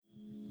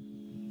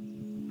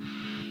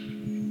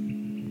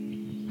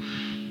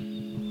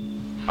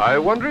I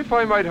wonder if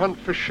I might hunt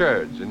for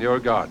sherds in your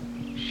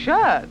garden.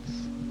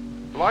 Sherds?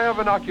 Well, I have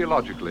an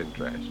archaeological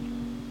interest.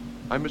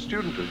 I'm a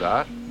student of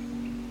that,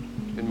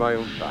 in my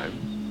own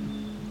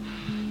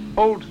time.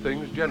 Old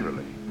things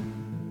generally.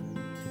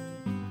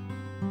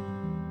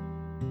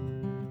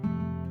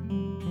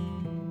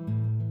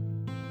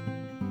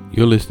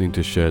 You're listening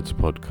to Sherds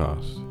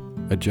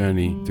Podcast, a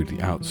journey through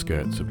the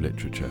outskirts of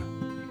literature.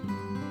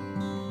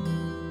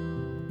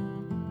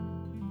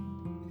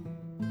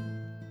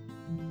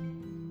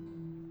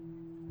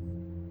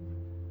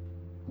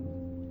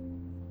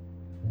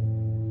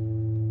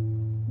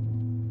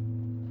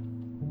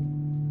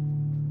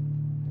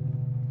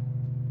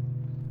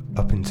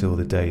 Up until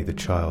the day the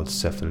child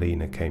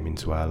Cephalina came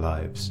into our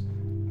lives,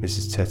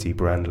 Mrs. Tetty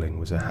Brandling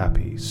was a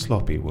happy,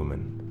 sloppy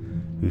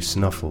woman who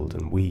snuffled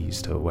and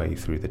wheezed her way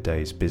through the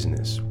day's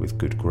business with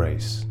good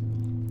grace.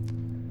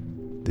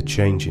 The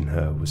change in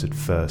her was at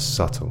first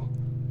subtle,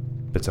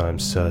 but I am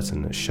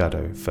certain a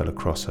shadow fell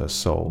across her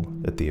soul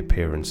at the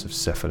appearance of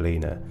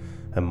Cephalina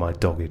and my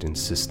dogged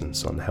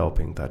insistence on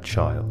helping that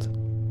child.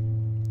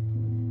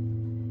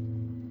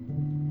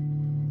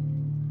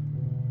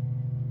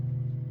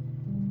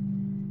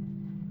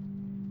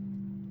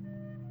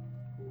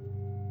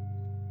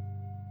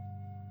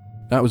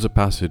 That was a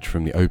passage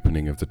from the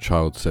opening of The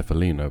Child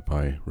Cephalina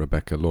by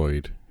Rebecca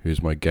Lloyd, who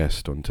is my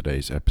guest on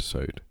today's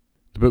episode.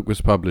 The book was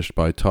published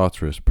by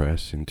Tartarus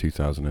Press in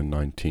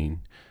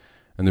 2019,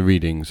 and the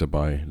readings are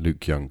by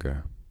Luke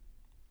Younger.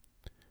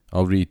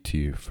 I'll read to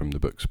you from the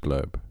book's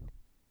blurb.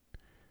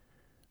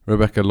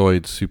 Rebecca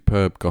Lloyd's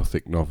superb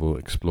Gothic novel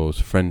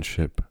explores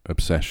friendship,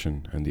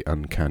 obsession, and the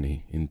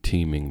uncanny in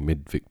teeming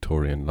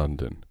mid-Victorian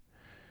London.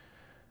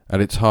 At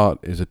its heart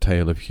is a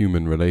tale of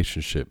human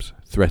relationships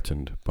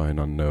threatened by an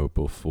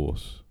unknowable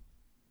force.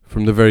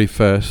 From the very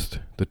first,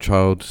 the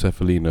child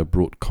Cephalina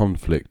brought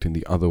conflict in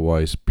the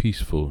otherwise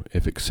peaceful,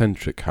 if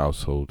eccentric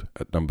household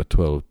at number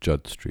 12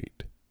 Judd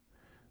Street.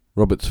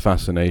 Robert's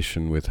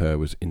fascination with her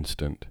was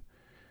instant,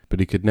 but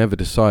he could never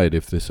decide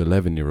if this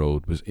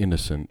 11-year-old was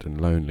innocent and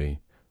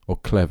lonely, or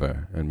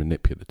clever and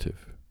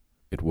manipulative.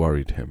 It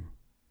worried him.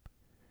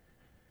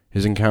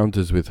 His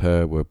encounters with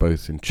her were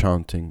both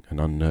enchanting and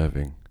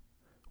unnerving.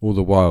 All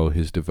the while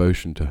his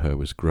devotion to her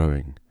was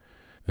growing,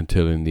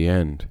 until in the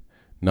end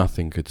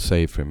nothing could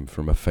save him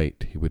from a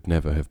fate he would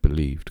never have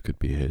believed could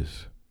be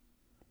his.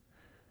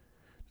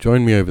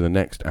 Join me over the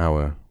next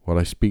hour while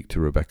I speak to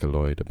Rebecca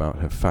Lloyd about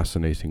her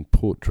fascinating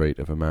portrait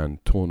of a man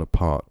torn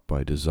apart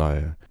by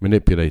desire,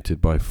 manipulated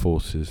by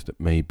forces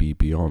that may be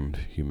beyond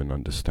human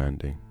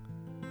understanding.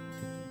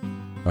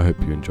 I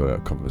hope you enjoy our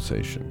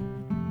conversation.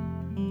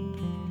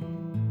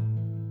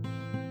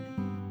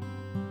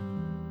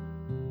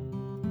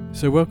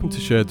 So welcome to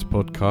Sherds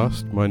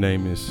Podcast. My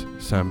name is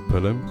Sam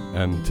Pullum,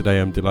 and today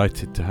I'm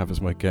delighted to have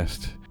as my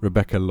guest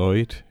Rebecca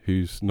Lloyd,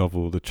 whose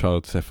novel The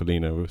Child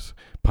Cephalina was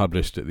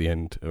published at the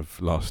end of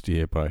last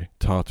year by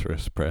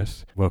Tartarus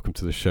Press. Welcome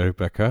to the show,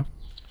 Becca.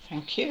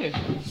 Thank you.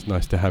 It's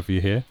nice to have you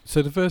here.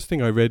 So the first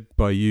thing I read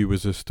by you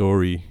was a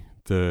story,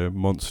 The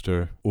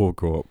Monster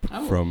Orgorp,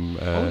 from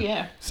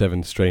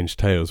Seven Strange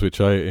Tales, which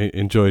I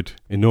enjoyed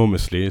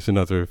enormously. It's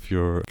another of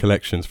your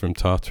collections from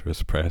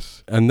Tartarus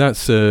Press. And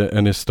that's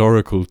an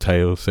historical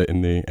tale set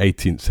in the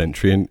 18th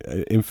century. And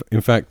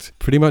in fact,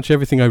 pretty much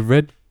everything I've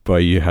read by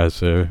you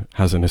has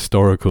an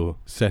historical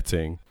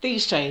setting.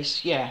 These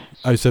days, yeah.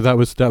 Oh, so that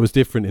was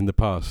different in the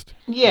past?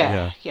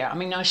 Yeah. I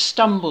mean, I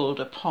stumbled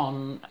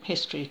upon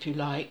history, if you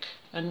like,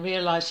 and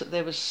realised that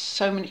there was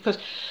so many, because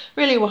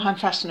really what I'm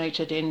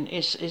fascinated in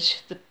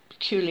is the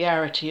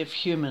peculiarity of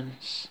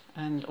humans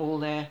and all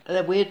their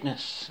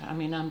weirdness. I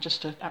mean, I'm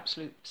just an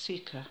absolute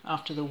seeker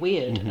after the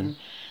weird, and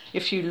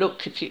if you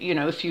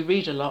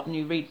read a lot and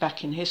you read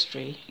back in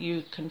history,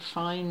 you can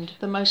find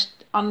the most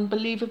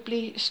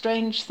unbelievably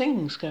strange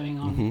things going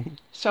on.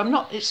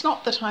 So it's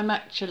not that I'm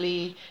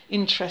actually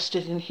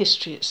interested in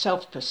history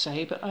itself per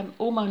se, but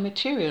all my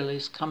material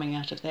is coming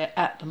out of there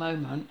at the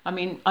moment. I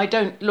mean, I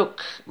don't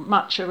look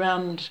much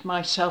around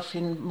myself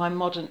in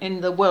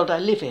the world I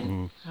live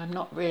in. I'm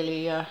not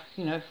really,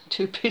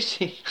 too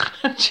busy.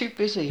 I'm too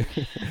busy.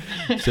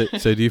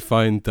 So do you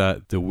find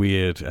that the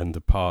weird and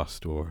the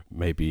past, or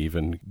maybe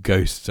even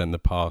ghosts and the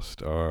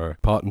past, are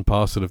part and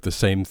parcel of the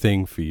same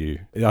thing for you?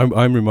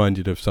 I'm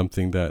reminded of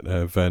something that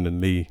Vernon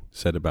Lee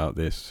said about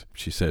this.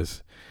 She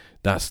says,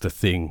 that's the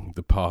thing,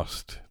 the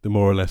past, the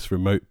more or less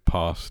remote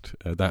past,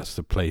 that's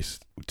the place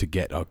to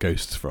get our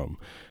ghosts from.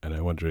 And I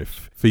wonder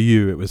if for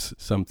you it was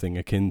something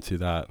akin to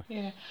that.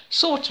 Yeah,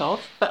 sort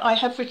of, but I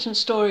have written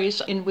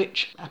stories in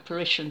which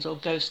apparitions or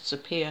ghosts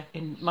appear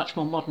in much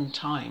more modern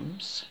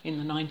times, in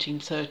the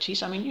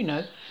 1930s. I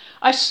mean,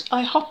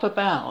 I hop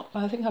about.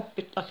 I think I'm a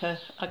bit like a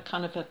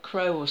kind of a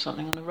crow or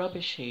something on a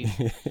rubbish heap.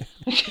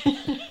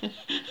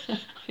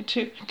 I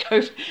do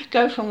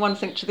go from one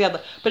thing to the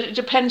other, but it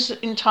depends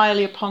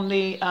entirely upon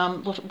the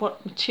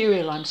what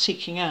material I'm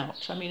seeking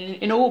out. I mean,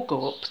 in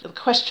Orgorp, the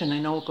question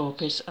in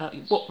Orgorp is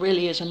what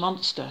really is a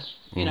monster.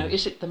 You know,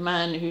 is it the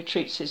man who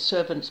treats his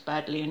servants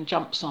badly and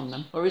jumps on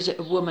them? Or is it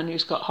a woman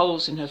who's got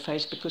holes in her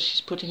face because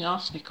she's putting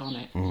arsenic on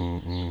it?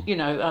 You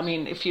know, I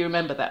mean, if you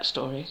remember that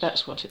story,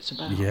 that's what it's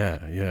about.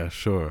 Yeah,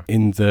 sure.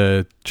 In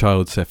the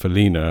Child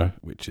Cephalina,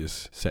 which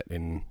is set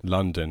in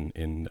London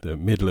in the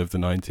middle of the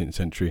 19th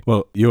century,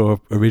 well,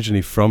 you're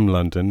originally from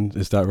London,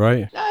 is that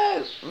right?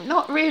 No,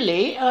 not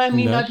really. I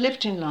mean, No? I've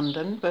lived in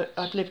London, but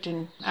I've lived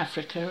in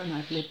Africa and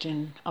I've lived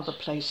in other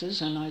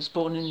places, and I was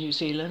born in New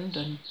Zealand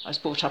and I was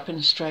brought up in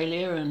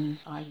Australia, and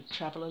I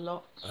travel a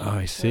lot. Oh,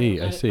 I see.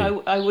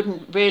 I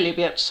wouldn't really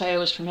be able to say I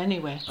was from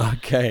anywhere.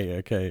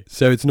 Okay.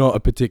 So it's not a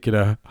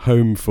particular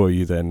home for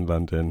you then,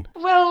 London?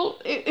 Well,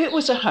 it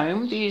was a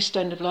home. The East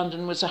End of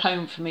London was a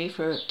home for me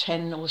for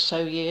 10 or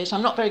so years.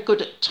 I'm not very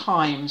good at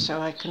time,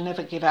 so I can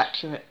never give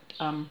accurate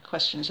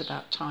questions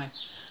about time.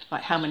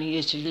 Like, how many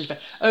years did you live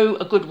there? Oh,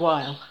 a good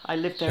while. I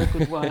lived there a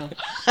good while.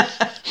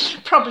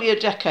 Probably a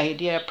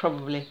decade, yeah,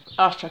 probably.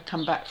 After I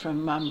come back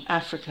from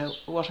Africa,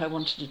 what I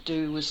wanted to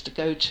do was to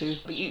go to,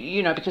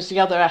 you know, because the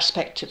other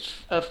aspect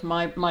of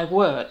my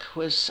work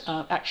was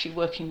actually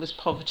working with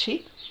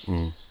poverty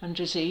and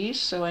disease,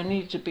 so I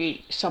needed to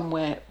be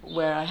somewhere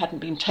where I hadn't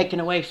been taken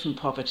away from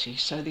poverty,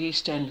 so the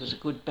East End was a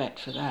good bet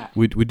for that.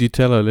 Would you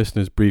tell our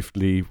listeners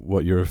briefly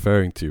what you're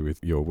referring to with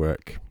your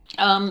work?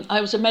 I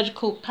was a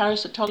medical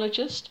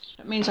parasitologist.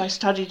 It means I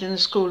studied in the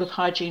School of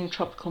Hygiene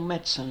Tropical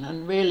Medicine,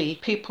 and really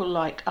people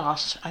like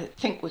us, I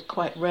think we're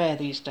quite rare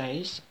these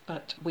days,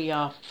 but we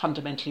are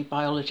fundamentally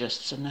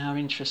biologists, and our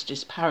interest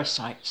is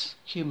parasites,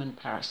 human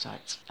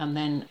parasites. And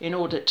then in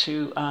order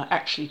to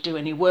actually do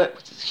any work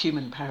with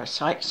human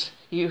parasites,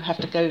 you have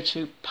to go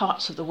to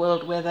parts of the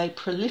world where they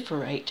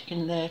proliferate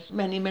in their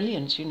many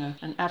millions, you know,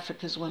 and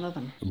Africa's one of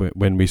them.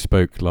 When we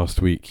spoke last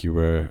week, you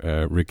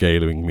were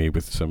regaling me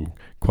with some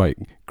quite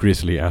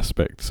grisly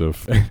aspects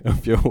of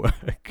your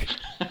work.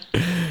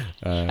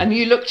 And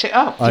you looked it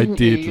up, didn't I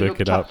did you? You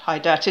look it up.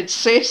 Hydatid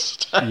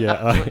cyst.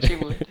 Yeah. Thought you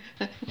would.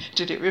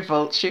 Did it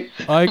revolt you?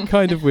 I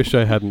kind of wish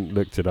I hadn't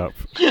looked it up,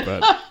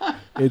 but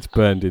it's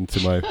burned into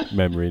my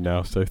memory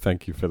now, so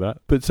thank you for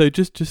that. But so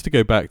just to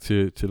go back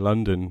to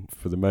London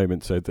for the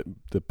moment, so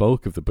the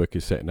bulk of the book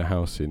is set in a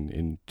house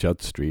in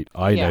Judd Street.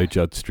 I know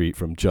Judd Street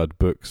from Judd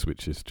Books,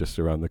 which is just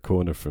around the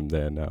corner from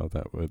there now,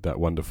 that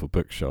wonderful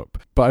bookshop.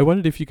 But I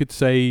wondered if you could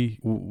say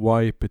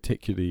why,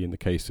 particularly in the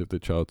case of the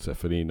Child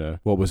Cephalina,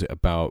 what was it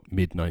about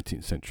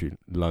mid-19th century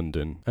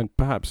London, and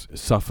perhaps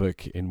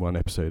Suffolk in one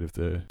episode of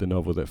the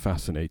novel that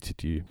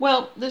fascinated you?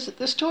 Well,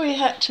 the story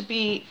had to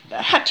be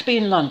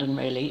in London,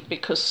 really,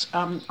 because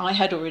I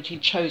had already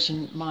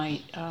chosen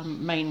my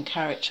main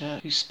character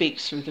who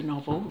speaks through the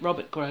novel,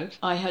 Robert Grove.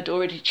 I had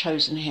already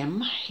chosen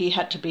him. He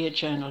had to be a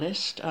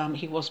journalist.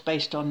 He was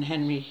based on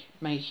Henry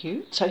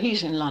Mayhew. So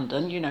he's in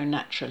London, you know,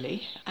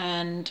 naturally.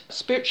 And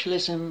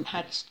spiritualism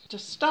had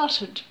just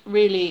started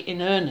really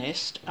in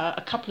earnest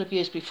a couple of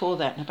years before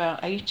that, in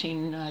about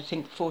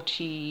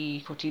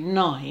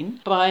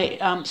 1849,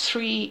 by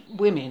three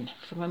women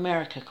from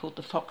America called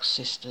the Fox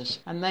Sisters.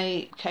 And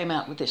they came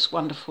out with this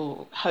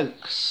wonderful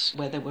hoax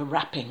where there were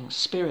wrappings,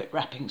 spirit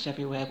wrappings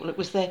everywhere. Well,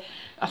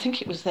 I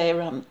think it was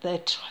their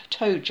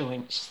toe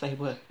joints they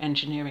were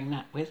engineering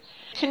that with.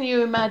 Can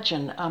you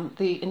imagine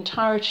the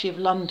entirety of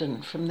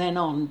London from then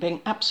on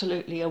being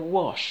absolutely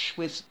awash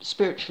with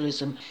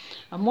spiritualism?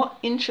 And what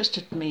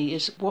interested me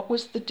is what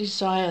was the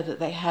desire that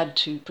they had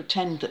to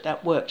pretend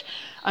that worked.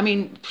 I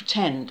mean,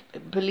 pretend,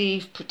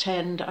 believe,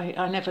 pretend.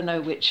 I never know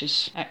which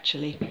is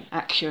actually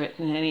accurate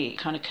in any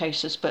kind of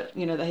cases, but,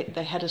 you know,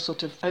 they had a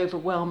sort of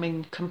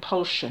overwhelming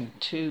compulsion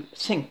to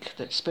think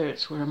that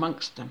spirits were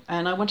amongst them.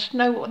 And I wanted to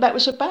know what that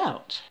was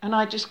about. And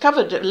I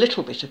discovered a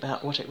little bit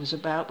about what it was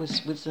about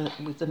with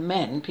the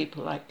men,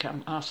 people like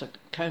Arthur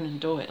Conan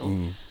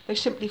Doyle. They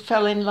simply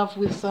fell in love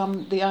with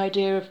the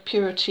idea of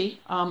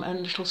purity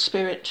and little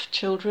spirit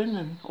children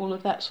and all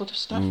of that sort of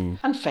stuff.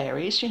 And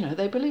fairies, you know,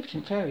 they believed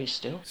in fairies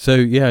still.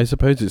 So, yeah, I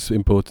suppose it's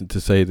important to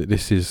say that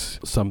this is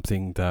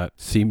something that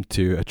seemed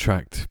to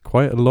attract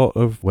quite a lot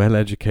of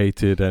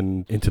well-educated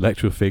and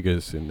intellectual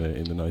figures in the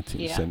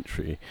 19th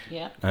century.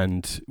 Yeah.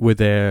 And were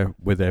there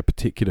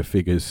particular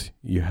figures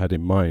you had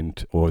in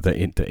mind, or that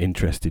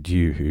interested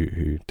you,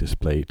 who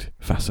displayed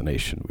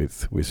fascination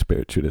with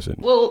spiritualism?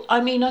 Well,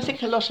 I mean, I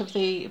think a lot of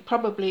the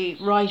probably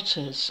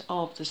writers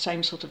of the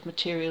same sort of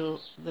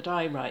material that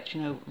I write,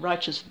 you know,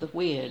 writers of the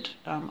weird,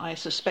 I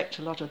suspect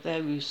a lot of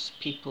those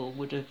people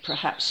would have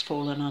perhaps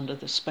fallen under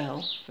the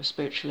spell of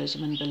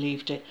spiritualism and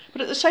believed it.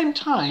 But at the same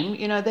time,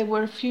 you know, there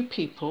were a few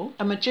people,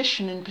 a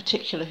magician in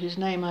particular whose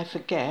name I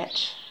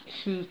forget,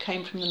 who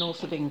came from the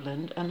north of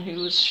England and who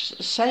was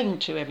saying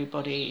to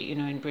everybody, you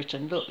know, in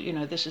Britain, look, you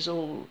know, this is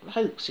all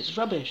hoax, it's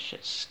rubbish,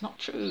 it's not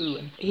true.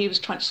 And he was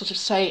trying to sort of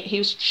say, he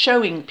was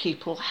showing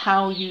people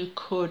how you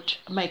could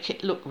make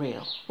it look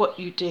real, what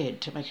you did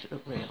to make it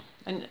look real.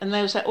 And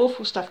there was that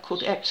awful stuff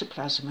called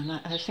ectoplasm, and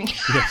I think,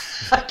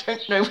 I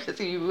don't know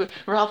whether you would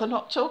rather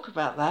not talk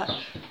about that.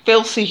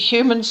 Filthy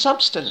human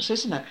substance,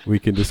 isn't it? We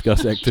can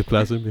discuss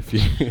ectoplasm if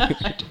you...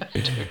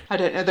 I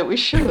don't know that we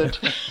should.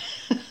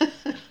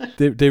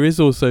 There is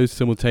also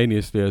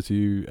simultaneously, as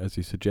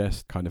you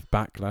suggest, kind of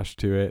backlash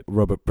to it.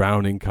 Robert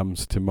Browning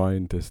comes to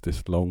mind. There's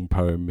this long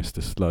poem,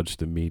 Mr. Sludge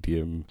the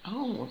Medium.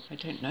 Oh, I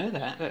don't know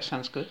that. That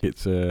sounds good.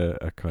 It's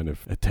a kind of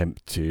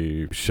attempt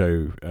to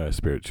show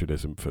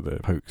spiritualism for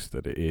the hoax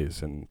that it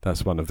is, and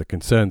that's one of the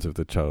concerns of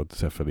the child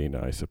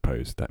Cephalina, I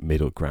suppose, that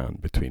middle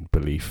ground between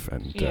belief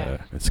and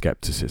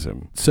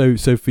skepticism. So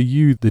for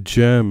you, the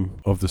germ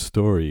of the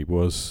story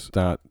was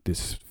that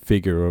this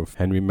figure of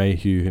Henry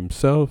Mayhew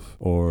himself,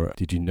 or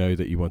did you know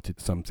that you wanted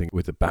something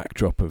with a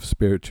backdrop of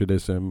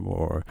spiritualism,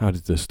 or how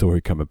did the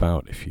story come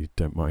about, if you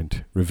don't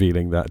mind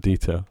revealing that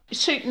detail?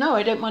 So, no,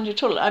 I don't mind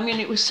at all. I mean,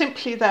 it was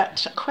simply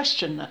that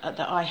question that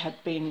I had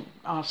been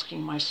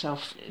asking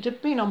myself. It had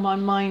been on my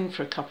mind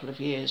for a couple of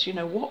years. You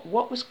know,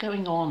 what was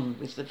going on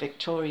with the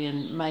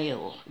Victorian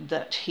male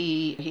that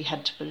he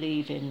had to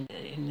believe in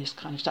this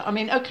kind of stuff? I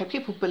mean, okay,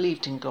 people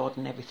believed in God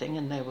and everything,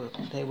 and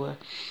they were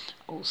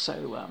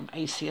also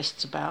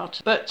atheists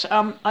about. But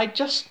I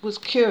just was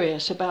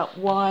curious about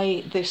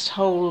why this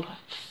whole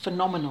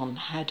phenomenon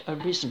had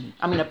arisen.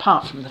 I mean,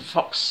 apart from the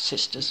Fox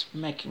sisters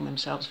making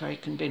themselves very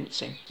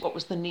convincing, what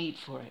was the need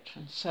for it?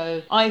 And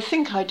so I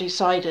think I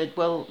decided,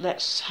 well,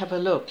 let's have a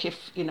look.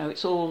 If,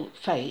 it's all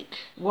fake,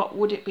 what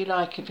would it be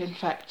like if, in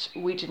fact,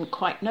 we didn't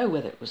quite know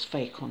whether it was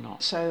fake or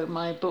not? So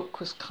my book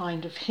was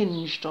kind of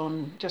hinged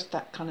on just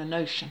that kind of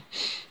notion,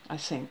 I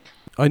think.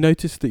 I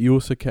noticed that you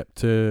also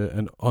kept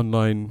an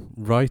online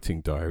writing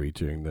diary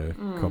during the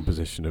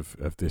composition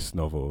of this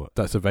novel.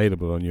 That's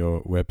available on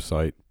your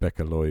website,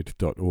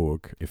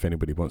 beccaloyd.org, if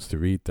anybody wants to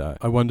read that.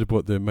 I wondered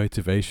what the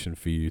motivation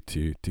for you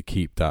to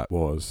keep that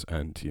was,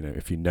 and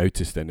if you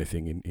noticed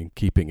anything in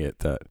keeping it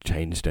that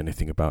changed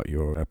anything about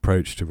your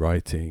approach to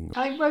writing.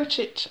 I wrote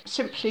it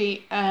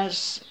simply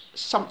as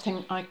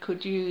something I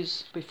could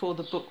use before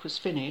the book was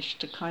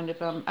finished to kind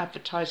of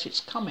advertise its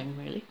coming,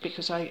 really,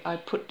 because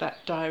I put that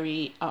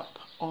diary up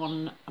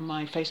on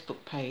my Facebook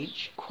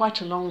page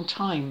quite a long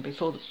time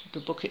before the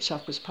book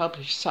itself was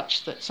published,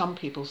 such that some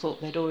people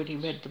thought they'd already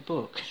read the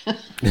book,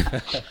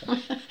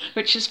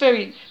 which is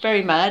very,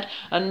 very mad,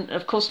 and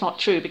of course not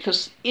true,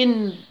 because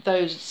in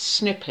those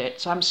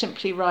snippets I'm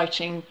simply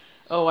writing,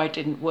 oh, I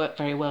didn't work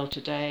very well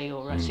today,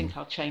 or I think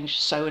I'll change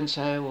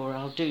so-and-so, or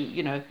I'll do,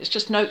 it's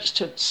just notes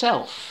to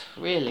self,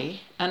 really.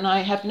 And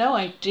I have no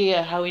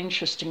idea how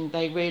interesting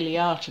they really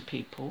are to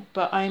people,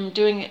 but I'm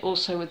doing it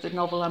also with the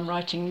novel I'm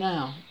writing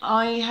now.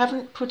 I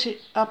haven't put it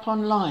up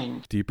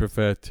online. Do you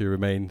prefer to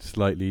remain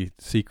slightly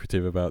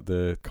secretive about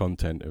the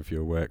content of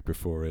your work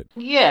before it?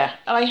 Yeah,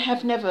 I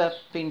have never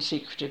been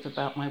secretive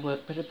about my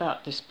work, but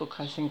about this book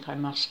I think I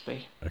must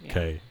be.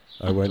 Okay. Yeah.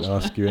 I won't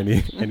ask you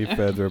any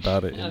further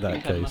about it in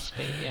that case. I must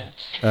be, yeah.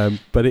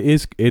 But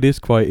it is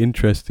quite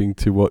interesting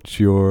to watch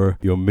your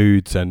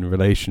moods and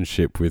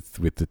relationship with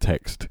the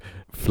text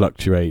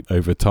fluctuate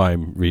over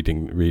time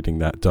reading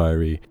that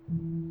diary.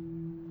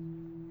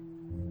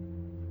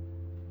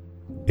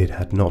 It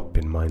had not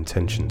been my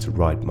intention to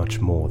write much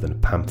more than a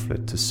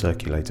pamphlet to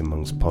circulate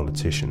amongst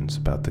politicians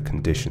about the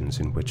conditions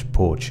in which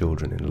poor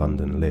children in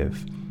London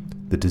live,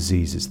 the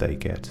diseases they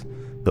get,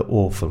 the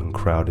awful and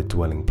crowded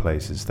dwelling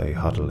places they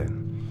huddle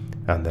in,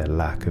 and their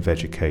lack of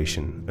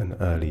education and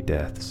early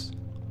deaths.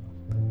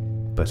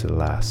 But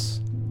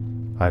alas,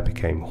 I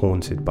became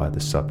haunted by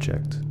the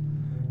subject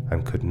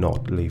and could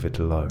not leave it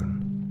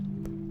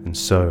alone, and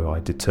so I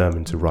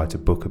determined to write a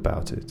book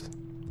about it.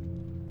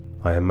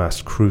 I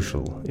amassed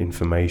crucial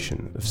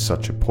information of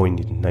such a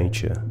poignant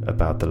nature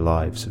about the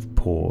lives of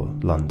poor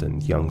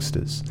London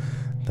youngsters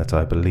that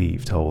I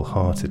believed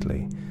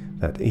wholeheartedly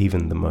that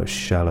even the most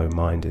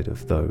shallow-minded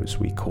of those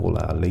we call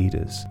our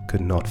leaders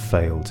could not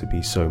fail to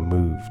be so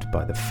moved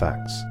by the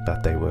facts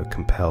that they were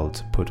compelled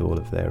to put all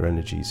of their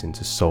energies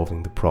into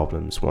solving the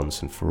problems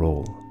once and for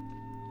all.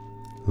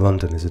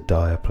 London is a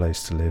dire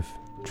place to live,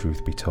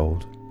 truth be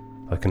told.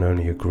 I can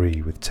only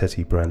agree with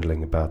Tetty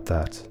Brandling about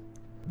that.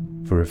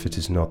 For if it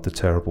is not the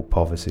terrible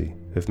poverty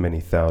of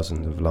many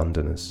thousands of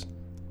Londoners,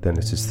 then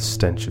it is the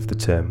stench of the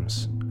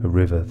Thames, a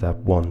river that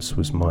once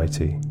was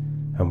mighty,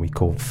 and we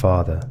called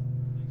father,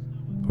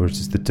 or it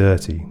is the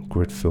dirty,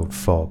 grit-filled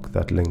fog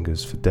that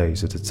lingers for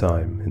days at a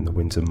time in the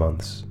winter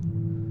months.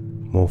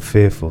 More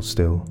fearful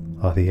still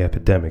are the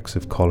epidemics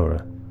of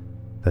cholera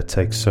that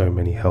take so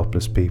many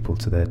helpless people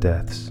to their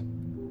deaths.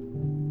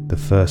 The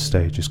first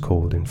stage is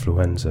called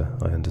influenza,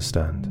 I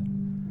understand.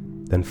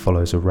 Then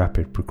follows a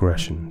rapid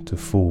progression to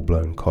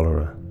full-blown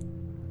cholera.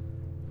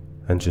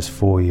 And just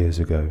 4 years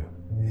ago,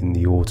 in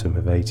the autumn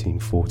of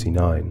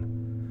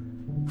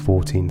 1849,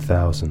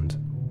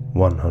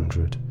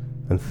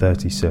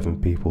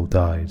 14,137 people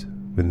died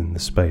within the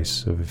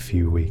space of a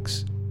few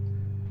weeks.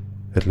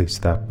 At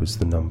least that was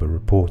the number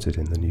reported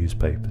in the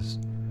newspapers.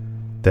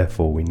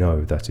 Therefore we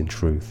know that in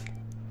truth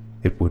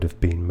it would have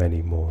been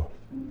many more.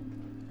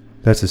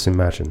 Let us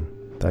imagine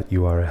that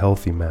you are a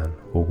healthy man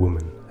or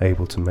woman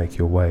able to make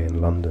your way in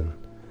London,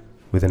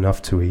 with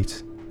enough to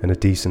eat and a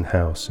decent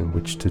house in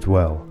which to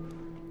dwell.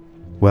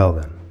 Well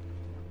then,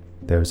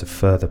 there is a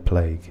further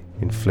plague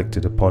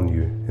inflicted upon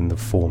you in the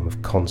form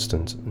of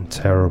constant and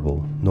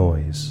terrible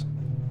noise.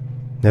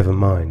 Never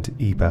mind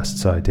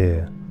Ebast's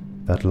idea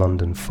that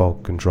London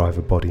fog can drive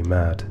a body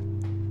mad.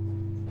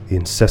 The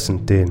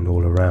incessant din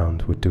all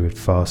around would do it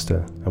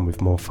faster and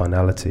with more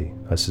finality,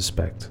 I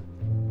suspect.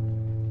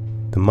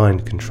 The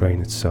mind can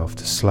train itself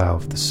to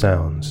slough the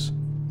sounds,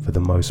 for the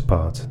most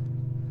part,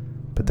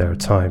 but there are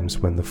times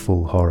when the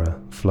full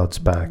horror floods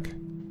back.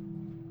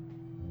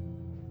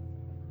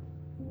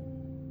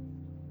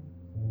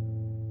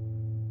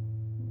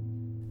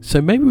 So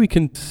maybe we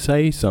can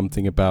say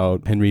something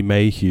about Henry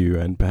Mayhew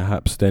and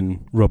perhaps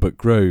then Robert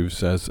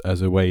Groves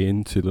as a way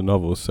into the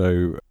novel.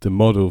 So the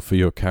model for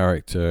your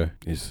character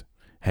is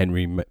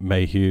Henry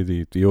Mayhew,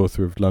 the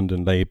author of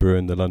London Labour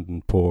and the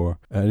London Poor,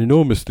 an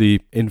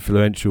enormously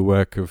influential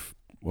work of,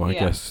 I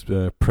guess,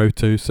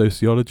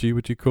 proto-sociology,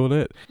 would you call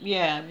it?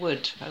 Yeah, I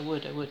would.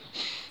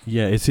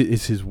 Yeah, is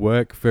his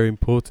work very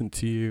important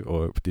to you,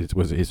 or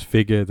was it his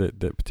figure that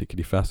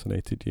particularly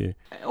fascinated you?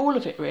 All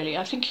of it, really.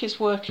 I think his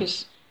work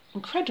is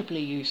incredibly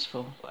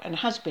useful and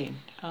has been,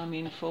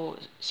 for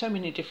so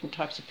many different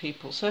types of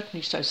people,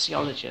 certainly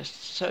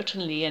sociologists,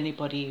 certainly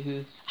anybody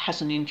who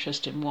has an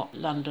interest in what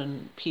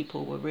London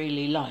people were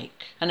really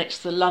like. And it's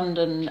the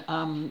London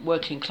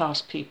working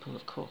class people,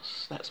 of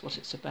course. That's what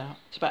it's about.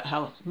 It's about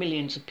how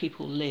millions of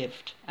people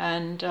lived.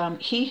 And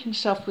he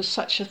himself was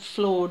such a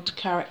flawed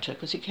character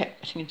because he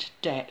kept getting into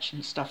debt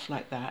and stuff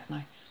like that.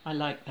 And I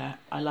like that.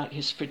 I like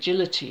his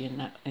fragility in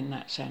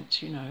that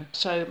sense,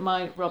 So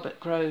my Robert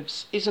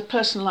Groves is a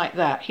person like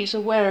that. He's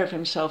aware of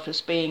himself as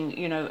being,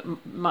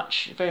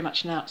 very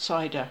much an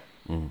outsider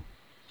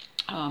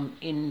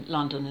in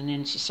London and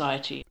in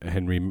society.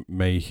 Henry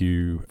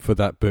Mayhew, for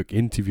that book,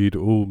 interviewed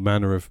all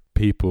manner of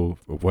people,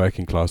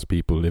 working class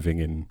people living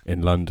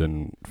in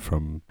London,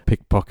 from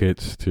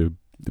pickpockets to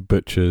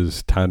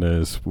butchers,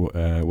 tanners,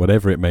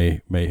 whatever it may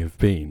have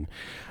been.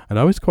 And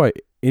I was quite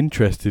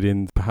interested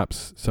in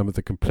perhaps some of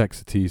the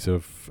complexities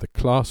of the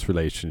class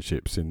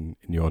relationships in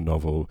your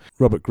novel.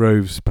 Robert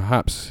Groves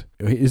perhaps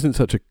isn't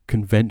such a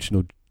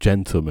conventional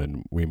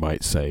gentleman, we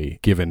might say,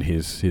 given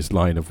his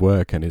line of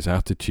work and his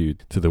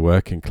attitude to the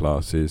working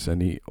classes,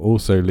 and he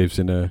also lives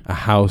in a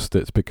house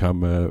that's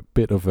become a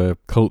bit of a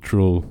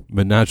cultural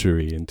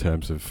menagerie in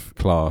terms of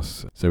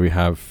class. So we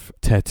have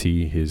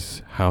Tetty,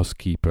 his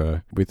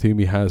housekeeper, with whom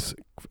he has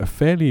a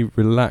fairly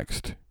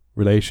relaxed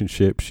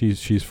relationship.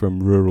 She's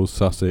from rural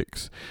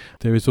Sussex.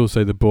 There is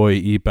also the boy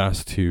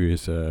Ebast, who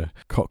is a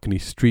Cockney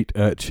street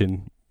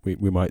urchin, we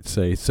might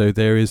say. So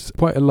there is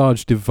quite a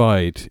large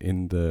divide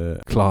in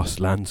the class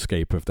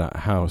landscape of that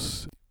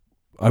house.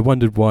 I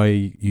wondered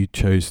why you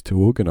chose to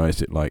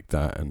organise it like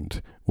that,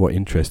 and what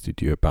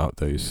interested you about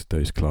those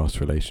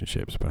class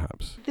relationships,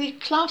 perhaps. The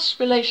class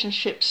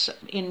relationships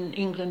in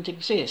England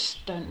exist,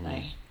 don't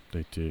they?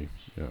 They do,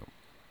 yeah.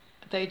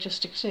 They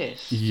just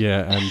exist.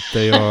 Yeah, and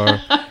they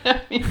are...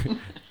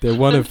 They're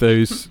one of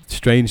those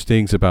strange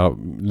things about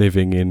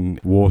living in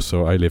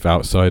Warsaw. I live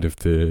outside of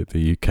the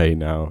UK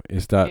now,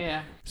 is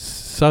that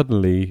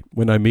suddenly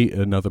when I meet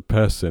another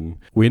person,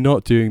 we're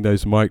not doing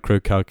those micro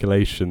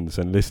calculations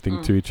and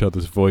listening to each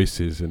other's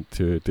voices and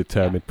to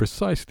determine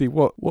precisely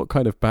what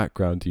kind of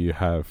background do you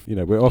have.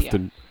 We're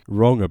often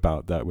wrong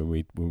about that when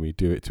we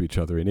do it to each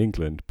other in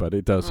England, but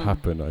it does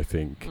happen, I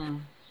think.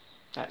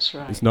 That's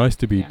right. It's nice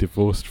to be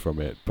divorced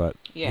from it, but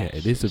yes,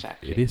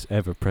 it is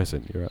ever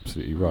present. You're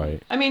absolutely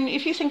right. I mean,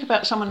 if you think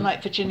about someone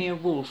like Virginia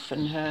Woolf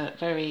and her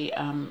very,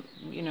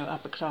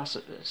 upper class,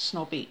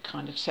 snobby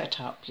kind of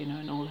setup,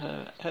 and all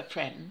her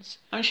friends.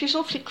 I mean, she's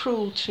awfully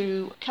cruel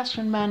to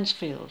Catherine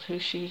Mansfield, who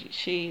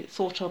she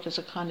thought of as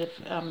a kind of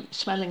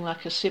smelling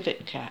like a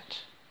civet cat,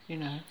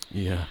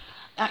 Yeah.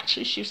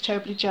 Actually, she was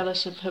terribly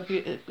jealous of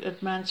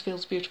of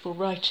Mansfield's beautiful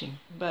writing,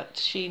 but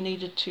she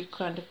needed to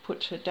kind of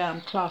put her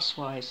down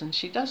class-wise, and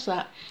she does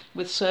that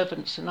with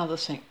servants and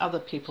other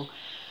people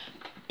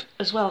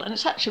as well. And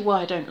it's actually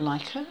why I don't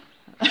like her.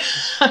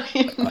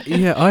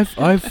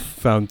 I've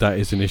found that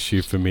is an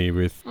issue for me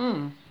with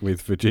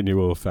Virginia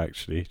Woolf.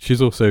 Actually,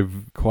 she's also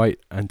quite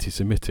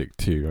anti-Semitic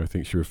too. I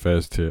think she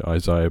refers to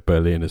Isaiah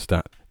Berlin as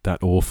that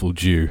awful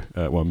Jew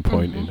at one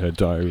point in her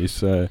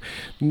diaries.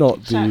 Not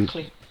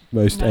exactly. The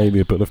most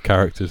amiable of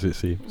characters, it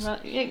seems. Well,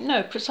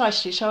 no,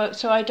 precisely. So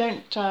I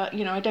don't,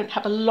 I don't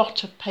have a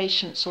lot of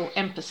patience or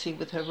empathy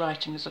with her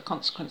writing as a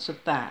consequence of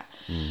that.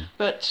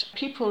 But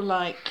people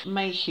like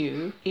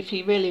Mayhew, if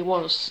he really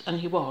was,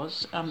 and he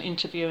was,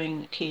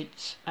 interviewing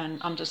kids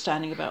and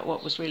understanding about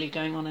what was really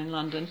going on in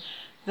London,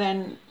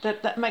 then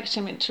that makes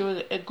him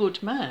into a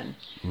good man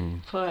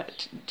for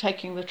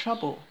taking the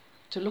trouble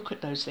to look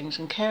at those things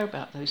and care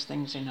about those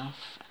things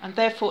enough. And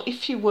therefore,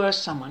 if you were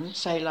someone,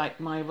 say like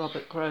my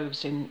Robert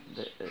Groves in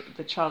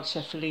the Child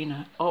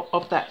Cephalina,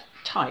 of that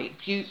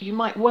type, you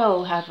might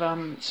well have,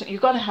 so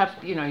you've got to have,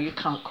 you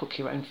can't cook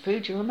your own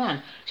food, you're a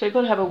man. So you've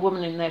got to have a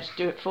woman in there to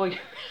do it for you.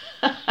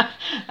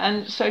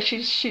 And so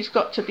she's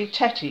got to be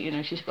Tetty,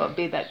 she's got to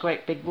be that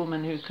great big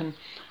woman who can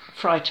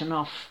frighten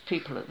off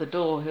people at the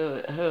door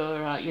who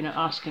are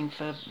asking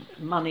for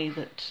money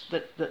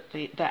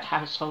that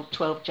household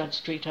 12 Judd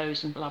Street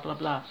owes and blah blah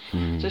blah.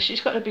 So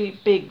she's got to be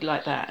big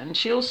like that, and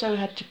she also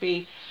had to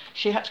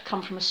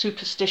come from a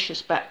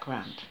superstitious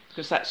background,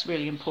 because that's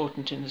really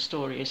important in the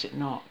story, is it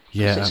not?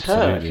 Yeah, it's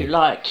absolutely. her, if you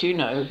like,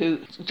 who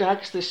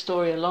drags this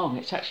story along.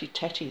 It's actually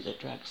Tetty that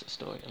drags the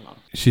story along.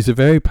 She's a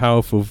very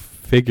powerful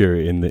figure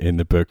in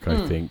the book,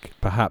 I think.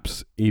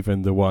 Perhaps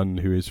even the one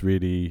who's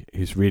really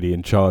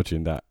in charge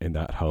in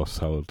that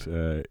household.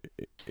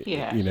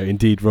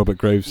 Indeed, Robert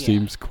Groves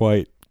seems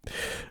quite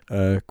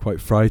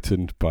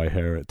frightened by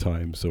her at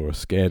times, or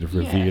scared of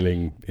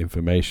revealing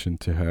information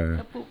to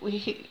her.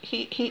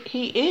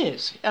 He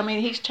is. I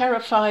mean, he's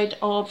terrified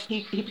of.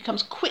 He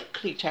becomes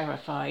quickly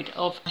terrified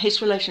of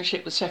his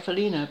relationship with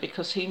Cephalina,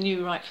 because he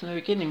knew right from the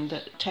beginning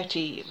that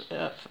Tetty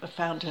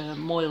found her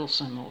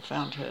moilsome, or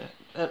found her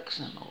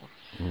irksome, or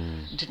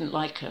didn't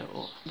like her,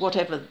 or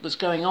whatever was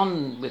going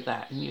on with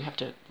that. And you have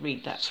to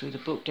read that through the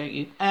book, don't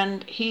you?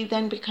 And he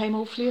then became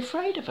awfully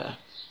afraid of her.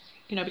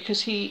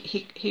 Because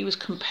he was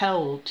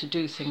compelled to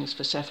do things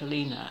for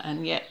Cephalina,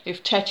 and yet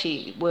if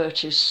Tetty were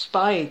to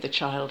spy the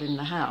child in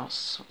the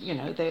house,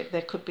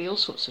 there could be all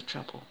sorts of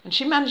trouble. And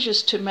she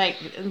manages to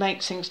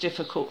make things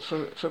difficult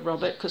for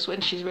Robert, because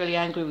when she's really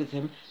angry with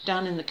him,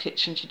 down in the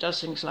kitchen she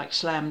does things like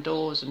slam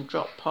doors and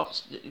drop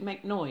pots,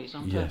 make noise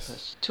on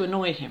purpose to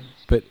annoy him.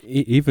 But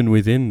even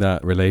within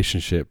that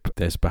relationship,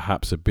 there's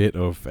perhaps a bit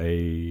of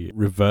a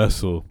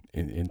reversal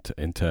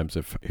in terms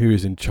of who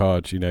is in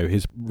charge.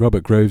 His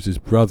Robert Groves'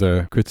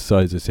 brother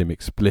criticizes him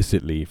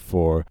explicitly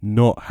for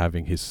not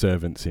having his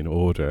servants in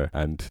order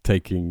and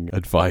taking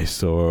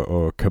advice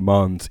or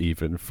commands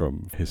even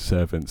from his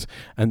servants,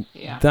 and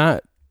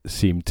that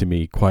seemed to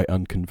me quite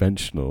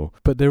unconventional.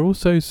 But there are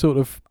also sort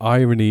of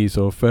ironies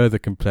or further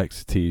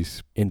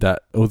complexities in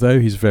that,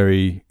 although he's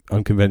very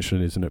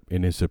unconventional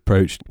in his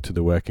approach to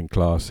the working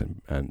class,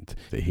 and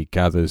that he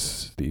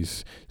gathers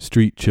these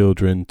street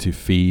children to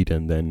feed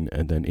and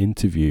then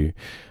interview,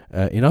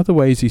 in other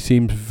ways he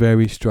seems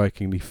very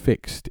strikingly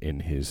fixed in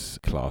his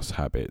class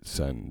habits,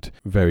 and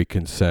very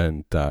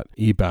concerned that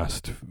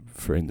Ebast,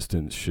 for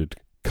instance, should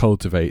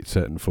cultivate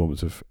certain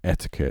forms of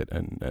etiquette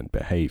and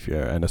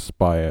behaviour, and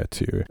aspire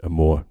to a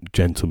more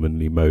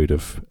gentlemanly mode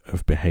of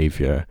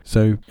behaviour.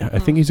 So I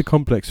think he's a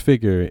complex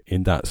figure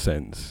in that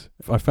sense.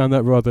 I found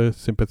that rather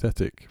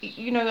sympathetic.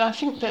 I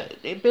think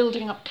that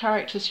building up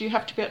characters, you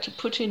have to be able to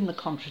put in the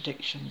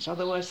contradictions,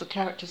 otherwise the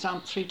characters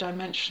aren't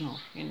three-dimensional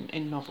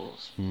in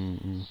novels.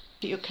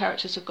 Your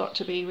characters have got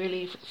to be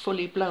really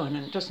fully blown,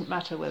 and it doesn't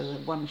matter whether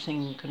one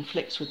thing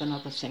conflicts with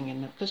another thing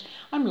in it, because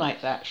I'm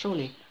like that,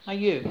 surely. Are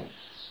you?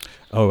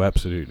 Oh,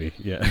 absolutely,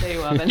 yeah. There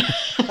you are then.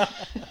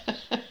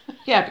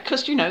 Yeah,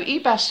 because,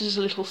 Ebast is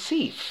a little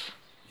thief.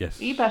 Yes.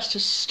 Ebast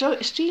is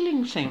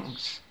stealing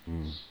things.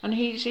 And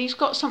he's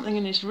got something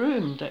in his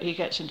room that he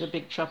gets into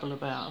big trouble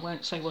about. I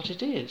won't say what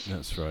it is.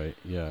 That's right,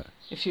 yeah.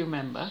 If you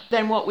remember.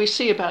 Then what we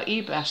see about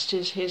Ebast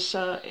is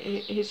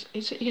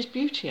his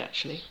beauty,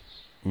 actually.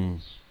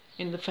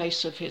 In the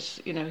face of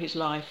his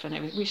life and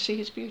everything. We see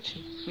his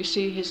beauty. We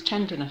see his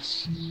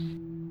tenderness.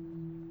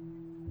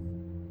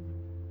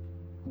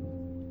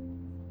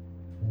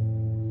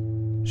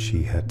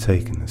 She had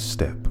taken a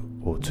step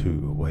or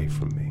two away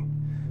from me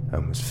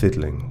and was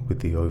fiddling with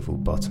the oval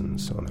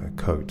buttons on her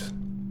coat.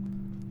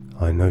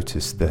 I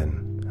noticed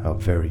then how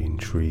very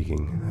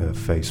intriguing her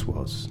face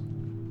was,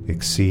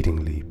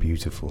 exceedingly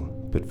beautiful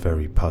but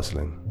very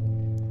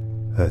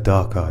puzzling. Her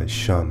dark eyes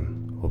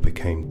shone or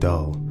became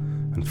dull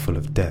and full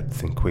of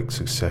depth in quick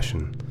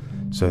succession,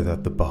 so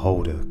that the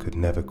beholder could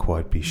never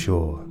quite be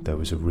sure there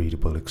was a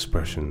readable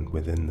expression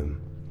within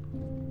them.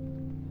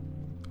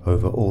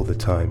 Over all the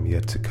time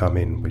yet to come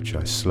in which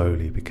I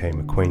slowly became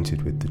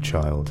acquainted with the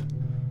child,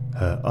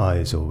 her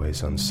eyes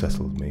always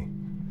unsettled me.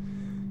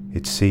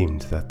 It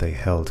seemed that they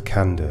held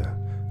candour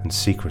and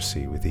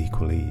secrecy with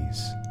equal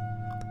ease.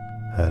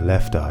 Her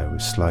left eye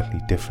was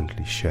slightly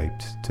differently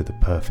shaped to the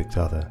perfect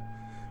other,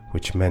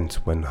 which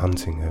meant when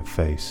hunting her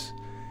face,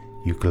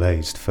 you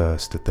glazed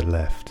first at the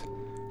left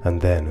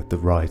and then at the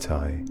right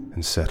eye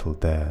and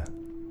settled there.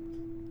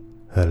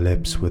 Her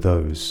lips were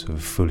those of a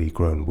fully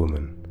grown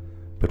woman,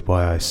 but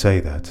why I say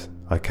that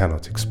I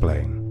cannot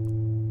explain.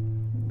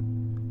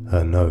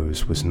 Her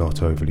nose was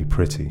not overly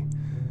pretty,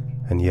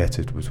 and yet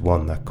it was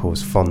one that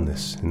caused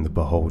fondness in the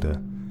beholder,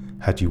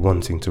 had you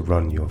wanting to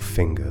run your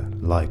finger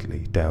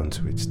lightly down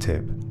to its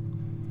tip.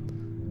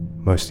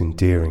 Most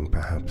endearing,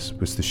 perhaps,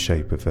 was the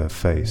shape of her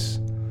face,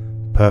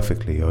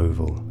 perfectly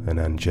oval and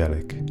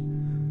angelic.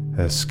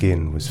 Her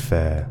skin was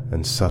fair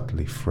and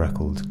subtly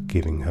freckled,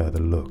 giving her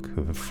the look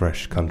of a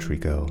fresh country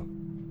girl.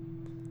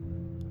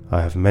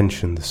 I have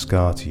mentioned the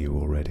scar to you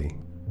already,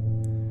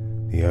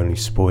 the only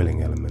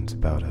spoiling element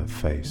about her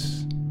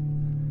face.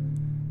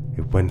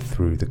 It went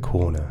through the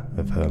corner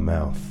of her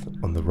mouth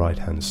on the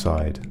right-hand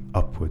side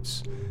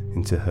upwards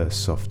into her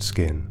soft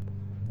skin,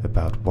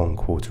 about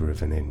 1/4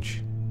 of an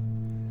inch.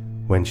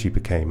 When she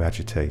became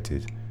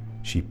agitated,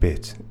 she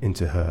bit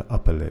into her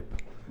upper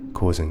lip,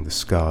 causing the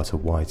scar to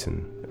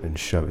whiten and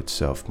show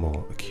itself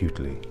more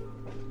acutely.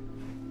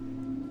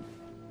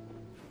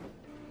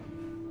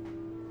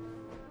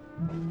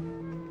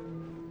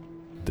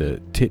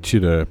 The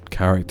titular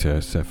character,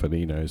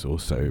 Cephalina, is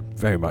also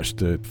very much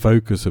the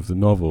focus of the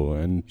novel,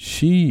 and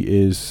she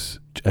is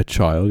a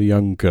child, a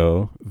young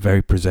girl,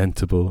 very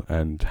presentable,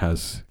 and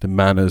has the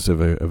manners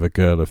of a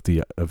girl of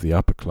the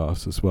upper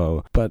class as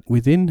well. But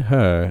within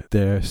her,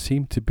 there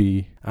seem to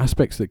be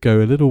aspects that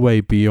go a little way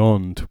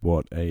beyond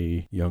what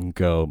a young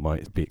girl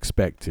might be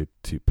expected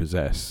to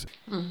possess.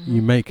 Mm-hmm.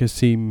 You make her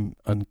seem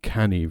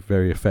uncanny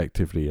very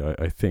effectively,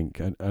 I think.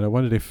 And I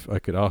wondered if I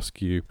could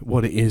ask you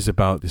what it is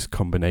about this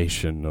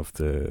combination of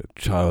the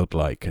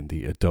childlike and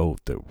the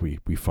adult that we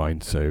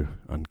find so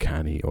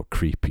uncanny or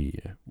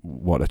creepy.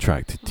 What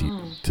attracted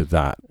you to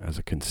that as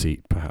a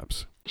conceit,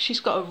 perhaps? She's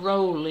got a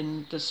role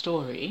in the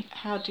story.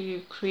 How do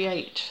you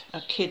create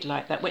a kid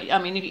like that? I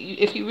mean,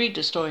 if you read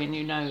the story and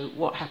you know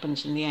what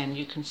happens in the end,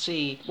 you can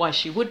see why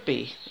she would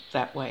be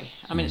that way.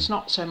 I mean, it's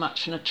not so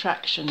much an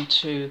attraction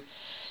to...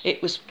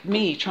 It was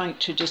me trying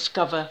to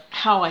discover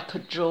how I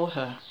could draw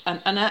her.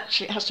 And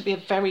actually it has to be a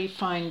very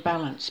fine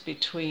balance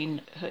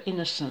between her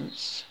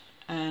innocence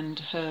and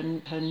her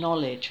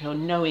knowledge, her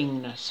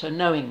knowingness,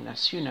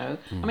 you know.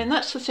 I mean,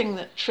 that's the thing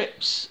that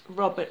trips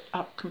Robert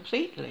up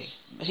completely,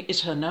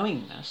 is her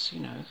knowingness, you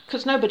know.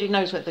 Because nobody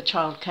knows where the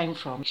child came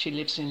from. She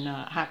lives in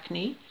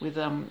Hackney with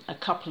a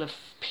couple of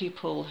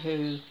people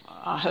who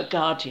are her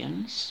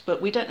guardians,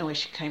 but we don't know where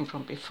she came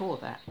from before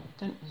that.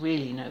 Don't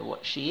really know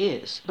what she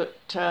is. But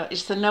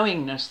it's the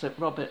knowingness that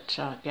Robert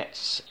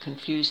gets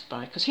confused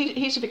by, because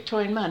he's a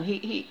Victorian man.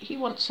 He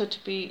wants her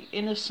to be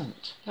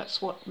innocent.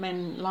 That's what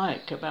men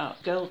like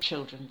about girl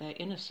children, their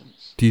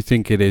innocence. Do you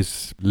think it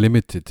is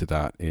limited to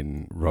that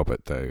in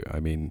Robert, though? I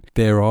mean,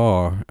 there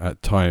are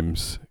at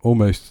times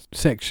almost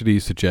sexually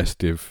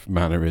suggestive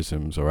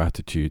mannerisms or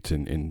attitudes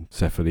in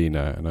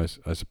Cephalina, and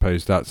I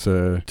suppose that's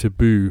a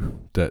taboo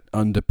that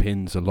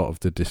underpins a lot of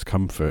the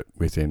discomfort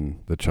within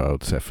the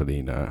child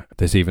Cephalina.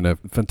 There's even a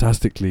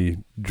fantastically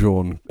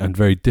drawn and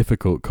very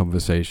difficult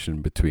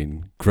conversation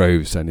between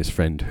Groves and his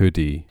friend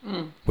Hoodie,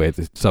 where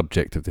the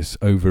subject of this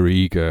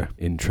overeager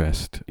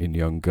interest in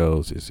young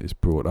girls is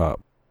brought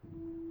up.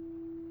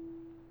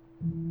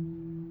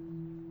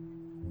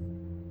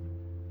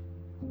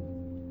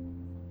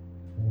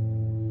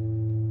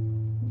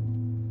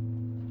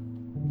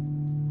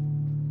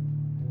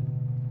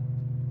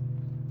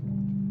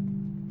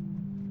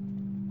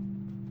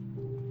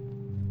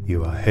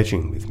 You are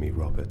hedging with me,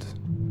 Robert.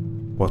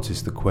 What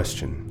is the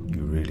question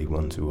you really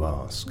want to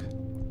ask?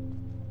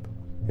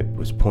 It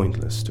was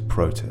pointless to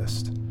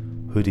protest.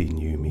 Hoodie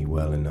knew me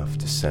well enough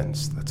to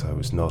sense that I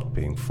was not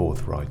being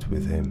forthright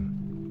with him.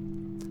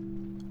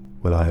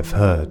 Well, I have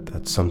heard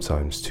that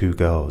sometimes two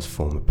girls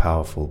form a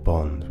powerful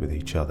bond with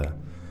each other,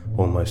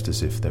 almost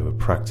as if they were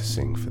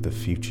practicing for the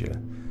future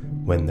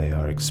when they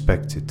are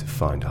expected to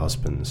find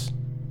husbands.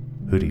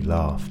 Hoodie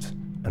laughed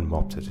and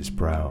mopped at his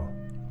brow.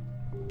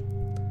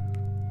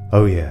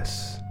 Oh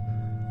yes,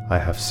 I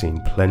have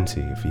seen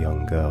plenty of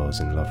young girls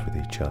in love with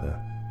each other.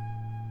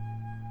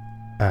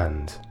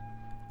 And,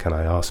 can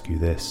I ask you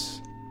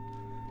this?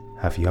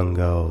 Have young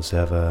girls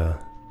ever,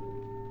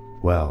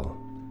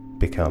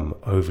 become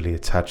overly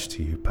attached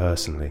to you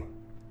personally?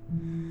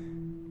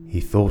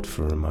 He thought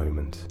for a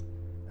moment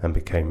and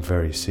became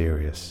very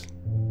serious.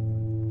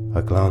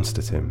 I glanced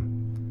at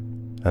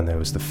him, and there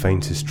was the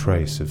faintest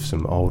trace of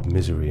some old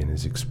misery in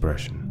his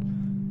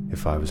expression,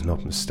 if I was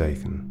not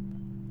mistaken.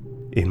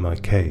 In my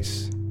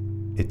case,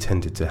 it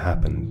tended to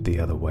happen the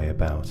other way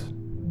about.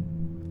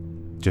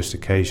 Just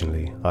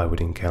occasionally I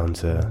would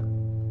encounter,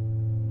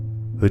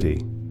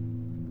 "Hoodie,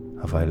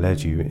 have I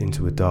led you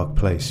into a dark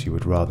place you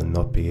would rather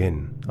not be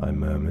in?" I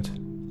murmured.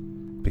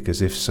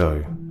 "Because if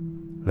so,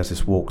 let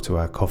us walk to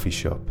our coffee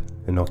shop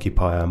and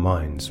occupy our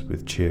minds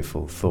with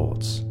cheerful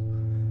thoughts."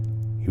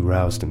 He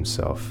roused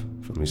himself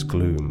from his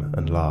gloom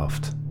and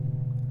laughed.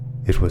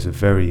 "It was a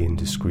very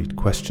indiscreet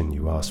question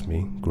you asked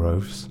me,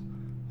 Groves.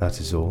 That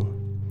is all.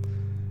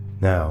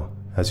 Now,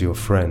 as your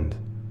friend,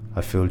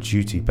 I feel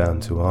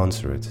duty-bound to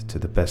answer it to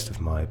the best of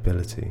my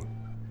ability.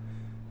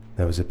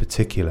 There was a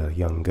particular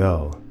young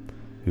girl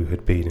who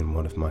had been in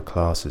one of my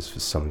classes for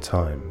some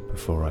time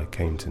before I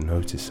came to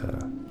notice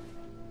her.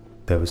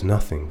 There was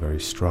nothing very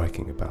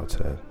striking about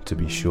her, to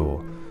be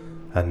sure,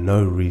 and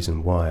no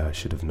reason why I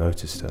should have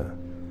noticed her,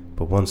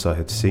 but once I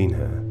had seen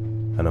her,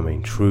 and I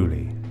mean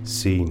truly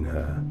seen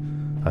her,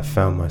 I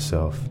found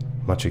myself,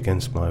 much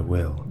against my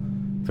will,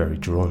 very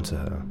drawn to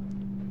her.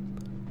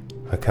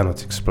 I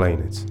cannot explain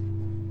it.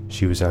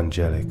 She was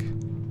angelic.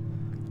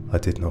 I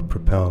did not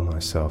propel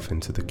myself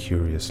into the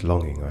curious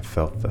longing I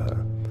felt for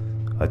her.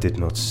 I did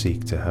not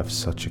seek to have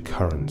such a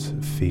current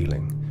of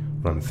feeling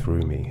run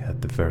through me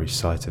at the very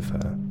sight of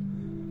her.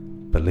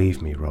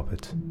 Believe me,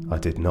 Robert, I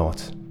did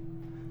not.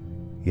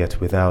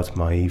 Yet without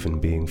my even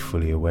being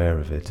fully aware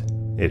of it,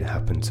 it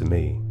happened to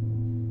me.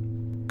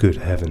 Good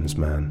heavens,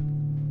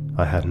 man,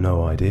 I had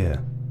no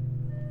idea.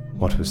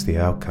 What was the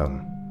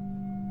outcome?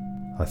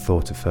 I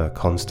thought of her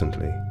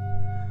constantly.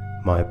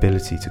 My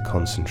ability to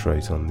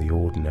concentrate on the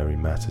ordinary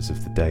matters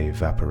of the day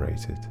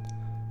evaporated.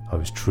 I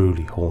was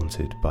truly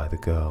haunted by the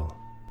girl.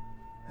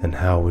 "And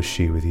how was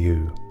she with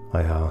you?"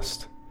 I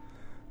asked,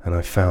 and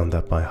I found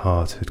that my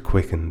heart had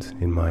quickened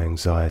in my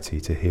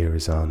anxiety to hear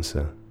his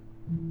answer.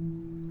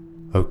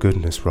 "Oh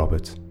goodness,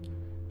 Robert,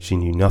 she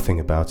knew nothing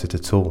about it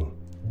at all.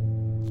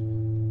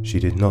 She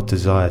did not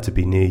desire to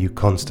be near you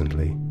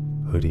constantly,"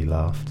 Hoodie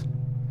laughed.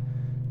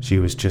 "She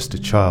was just a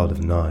child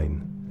of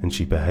 9, and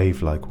she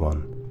behaved like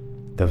one.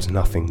 There was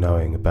nothing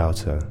knowing about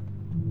her."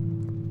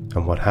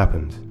 "And what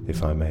happened,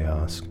 if I may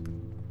ask?"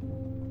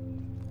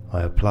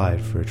 "I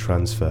applied for a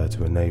transfer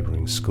to a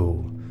neighbouring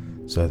school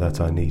so that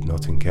I need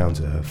not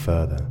encounter her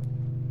further.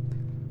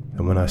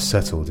 And when I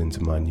settled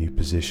into my new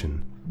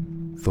position,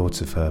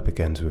 thoughts of her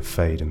began to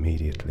fade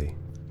immediately."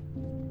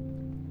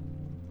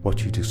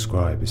 "What you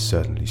describe is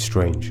certainly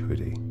strange,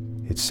 Hoodie.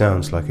 It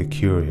sounds like a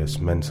curious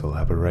mental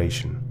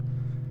aberration,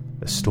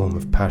 a storm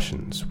of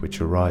passions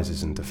which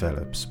arises and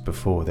develops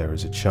before there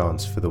is a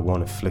chance for the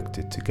one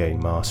afflicted to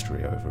gain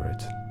mastery over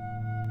it."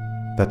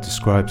 "That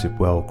describes it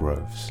well,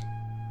 Groves.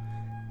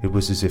 It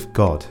was as if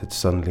God had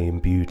suddenly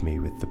imbued me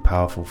with the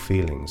powerful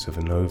feelings of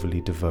an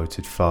overly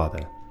devoted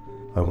father.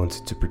 I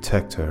wanted to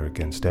protect her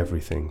against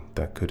everything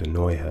that could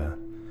annoy her,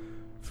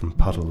 from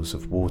puddles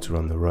of water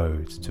on the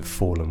road to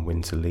fallen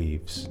winter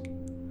leaves.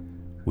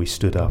 We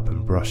stood up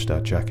and brushed our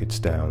jackets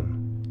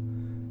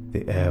down.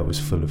 The air was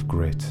full of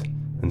grit,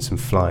 and some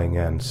flying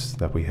ants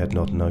that we had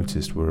not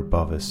noticed were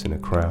above us in a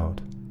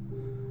crowd.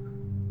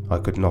 I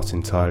could not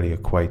entirely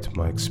equate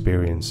my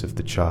experience of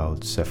the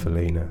child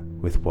Cephalina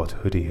with what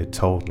Hoodie had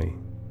told me.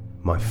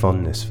 My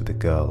fondness for the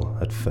girl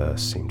at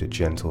first seemed a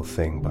gentle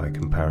thing by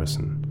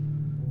comparison,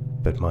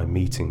 but my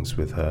meetings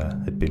with her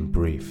had been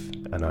brief,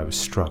 and I was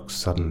struck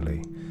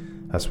suddenly,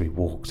 as we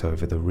walked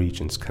over the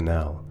Regent's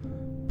Canal,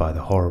 by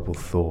the horrible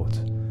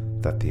thought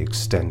that the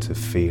extent of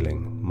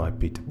feeling might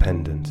be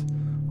dependent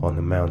on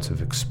amount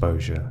of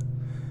exposure,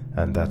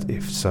 and that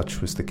if such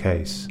was the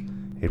case,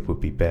 it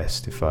would be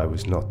best if I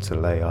was not to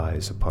lay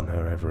eyes upon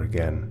her ever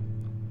again.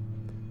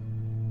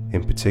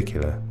 In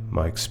particular,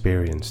 my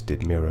experience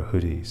did mirror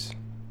Hoodie's.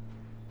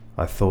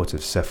 I thought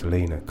of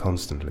Cephalina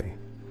constantly,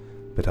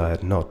 but I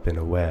had not been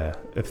aware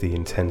of the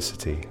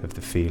intensity of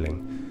the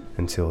feeling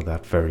until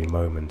that very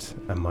moment,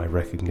 and my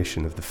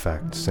recognition of the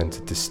fact sent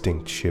a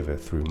distinct shiver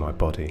through my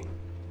body.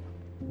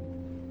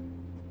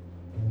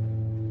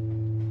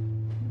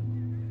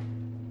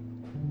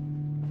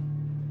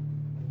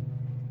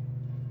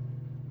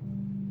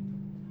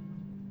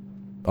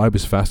 I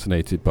was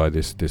fascinated by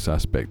this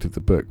aspect of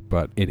the book,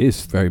 but it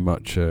is very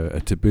much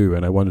a taboo,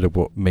 and I wondered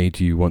what made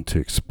you want to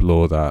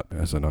explore that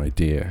as an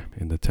idea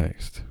in the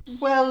text.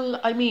 Well,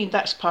 I mean,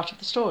 that's part of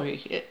the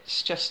story.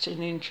 It's just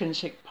an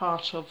intrinsic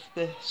part of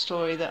the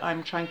story that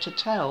I'm trying to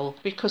tell.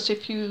 Because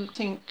if you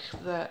think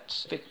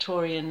that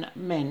Victorian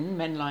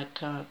men like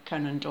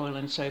Conan Doyle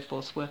and so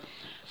forth, were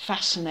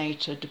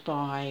fascinated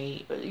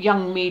by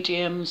young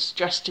mediums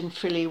dressed in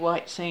frilly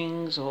white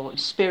things, or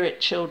spirit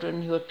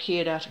children who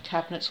appeared out of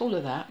cabinets, all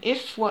of that.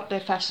 If what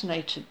they're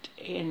fascinated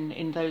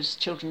in those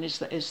children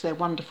is their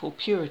wonderful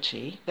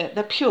purity,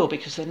 they're pure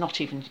because they're not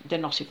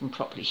even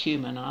properly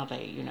human, are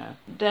they? You know.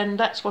 Then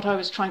that's what I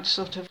was trying to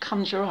sort of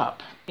conjure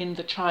up in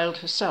the child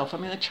herself. I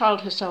mean, the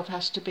child herself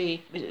has to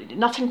be,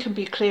 nothing can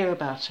be clear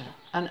about her.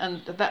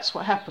 And that's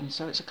what happens.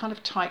 So it's a kind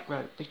of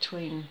tightrope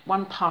between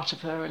one part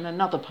of her and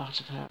another part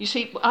of her. You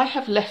see, I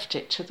have left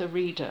it to the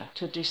reader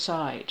to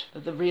decide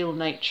the real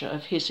nature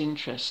of his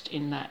interest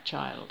in that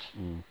child.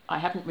 I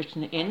haven't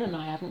written it in and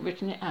I haven't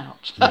written it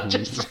out.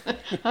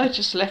 I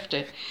just left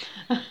it.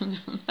 And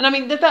I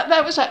mean,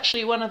 that was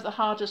actually one of the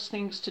hardest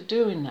things to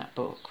do in that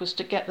book, was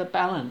to get the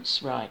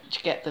balance right,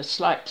 to get the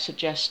slight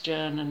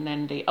suggestion and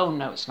then the, oh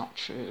no, it's not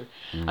true.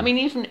 I mean,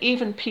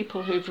 even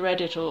people who've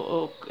read it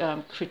or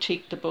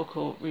critiqued the book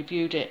or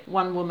reviewed it,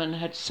 one woman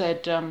had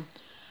said,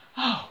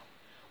 oh,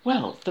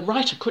 well, the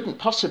writer couldn't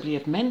possibly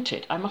have meant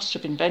it. I must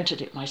have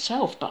invented it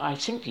myself, but I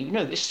think,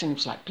 this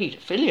seems like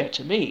paedophilia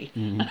to me.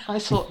 And I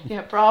thought,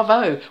 yeah,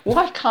 bravo.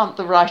 Why can't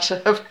the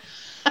writer have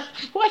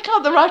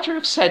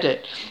said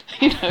it?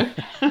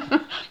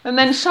 And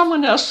then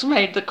someone else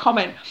made the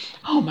comment,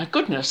 oh my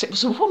goodness, it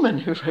was a woman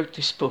who wrote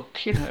this book,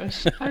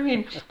 I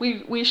mean,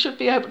 we should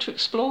be able to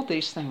explore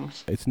these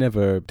things. It's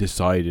never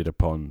decided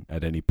upon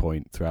at any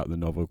point throughout the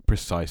novel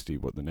precisely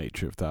what the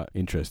nature of that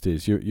interest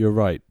is. You're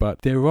right,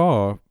 but there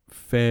are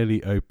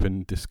fairly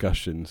open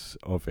discussions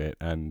of it,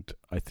 and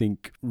I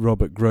think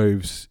Robert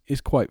Groves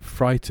is quite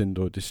frightened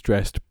or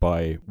distressed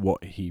by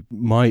what he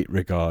might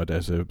regard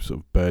as a sort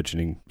of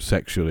burgeoning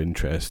sexual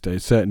interest.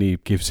 It certainly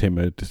gives him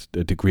a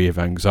degree of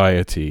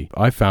anxiety.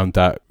 I found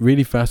that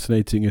really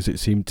fascinating, as it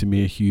seemed to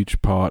me a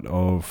huge part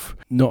of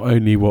not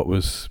only what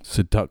was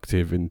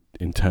seductive in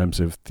terms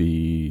of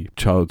the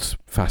child's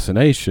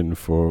fascination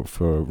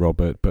for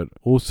Robert, but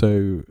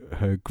also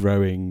her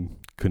growing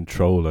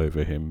control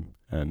over him.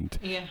 And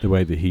the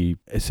way that he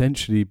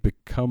essentially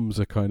becomes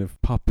a kind of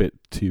puppet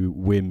to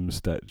whims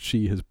that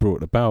she has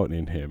brought about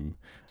in him.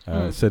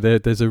 So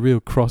there's a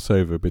real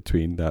crossover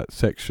between that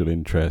sexual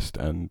interest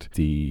and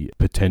the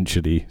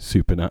potentially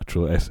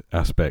supernatural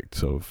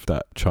aspects of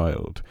that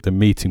child. The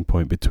meeting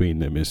point between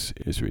them is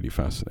really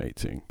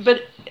fascinating.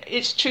 But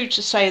it's true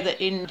to say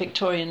that in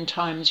Victorian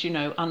times,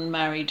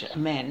 unmarried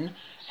men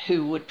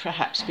who would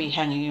perhaps be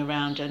hanging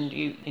around and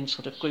in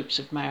sort of groups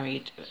of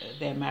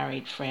their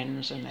married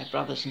friends and their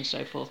brothers and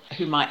so forth,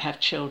 who might have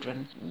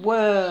children,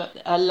 were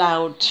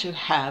allowed to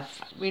have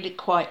really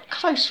quite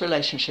close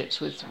relationships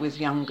with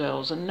young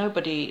girls, and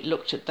nobody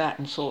looked at that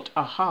and thought,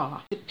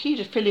 aha. The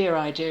paedophilia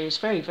idea is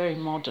very, very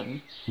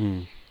modern.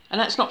 And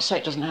that's not to say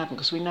it doesn't happen,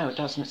 because we know it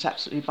doesn't. It's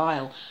absolutely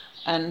vile.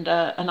 And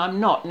I'm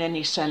not in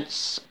any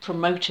sense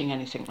promoting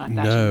anything like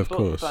that. No, in the of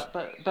book, course.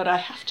 But I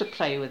have to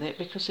play with it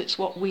because it's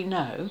what we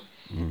know.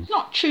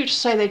 Not true to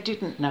say they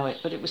didn't know it,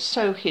 but it was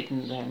so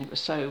hidden then. It was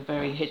so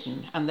very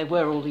hidden. And there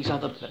were all these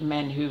other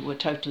men who were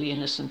totally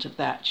innocent of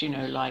that,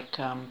 like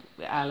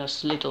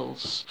Alice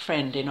Liddell's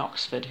friend in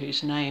Oxford,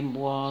 whose name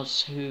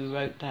was, who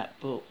wrote that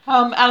book?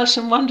 Alice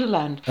in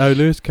Wonderland. Oh,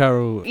 Lewis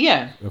Carroll.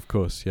 Yeah. Of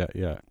course,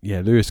 yeah.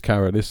 Lewis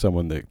Carroll is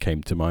someone that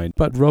came to mind.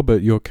 But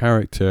Robert, your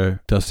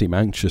character does seem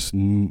anxious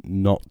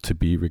not to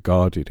be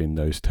regarded in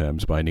those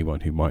terms by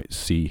anyone who might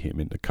see him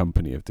in the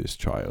company of this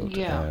child.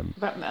 Yeah,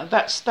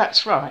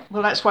 that's right.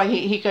 Well, that's why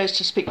he goes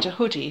to speak to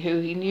Hoodie, who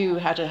he knew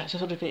had a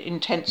sort of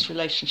intense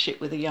relationship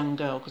with a young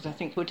girl, because I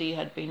think Hoodie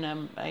had been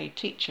a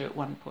teacher at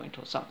one point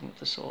or something of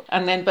the sort.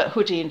 But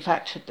Hoodie, in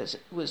fact,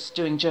 was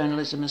doing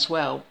journalism as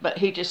well. But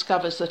he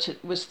discovers that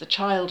it was the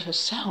child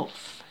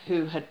herself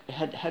who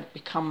had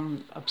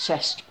become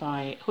obsessed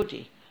by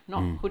Hoodie.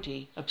 Not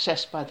Hoodie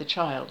obsessed by the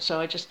child. So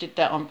I just did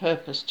that on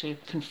purpose to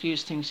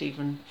confuse things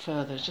even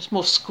further. It's just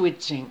more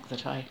Squid's ink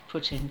that I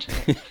put into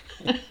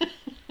it.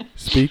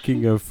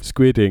 Speaking of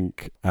squid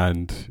ink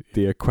and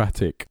the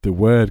aquatic, the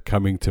word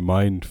coming to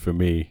mind for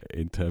me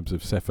in terms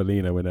of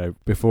cephalina,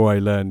 before I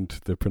learned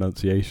the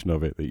pronunciation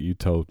of it that you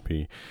told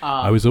me,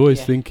 I was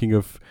always thinking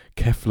of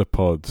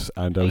cephalopods,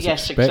 and I was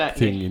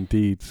expecting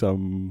indeed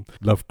some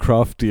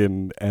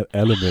Lovecraftian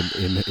element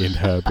in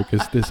her,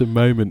 because there's a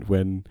moment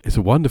it's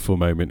a wonderful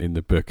moment in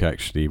the book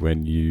actually,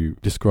 when you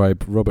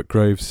describe Robert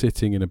Groves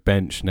sitting in a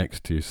bench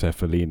next to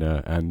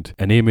Cephalina, and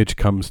an image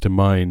comes to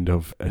mind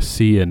of a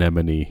sea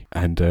anemone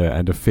and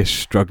a fish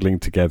struggling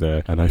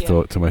together, and I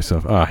thought to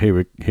myself,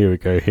 here we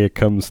go, here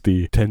comes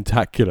the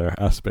tentacular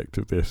aspect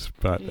of this,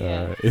 but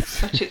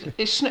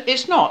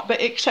it's not, but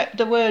except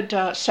the word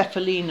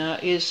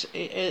Cephalina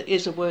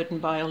is a word in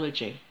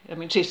biology. I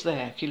mean, it is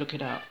there. If you look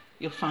it up,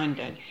 you'll find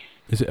it.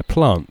 Is it a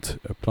plant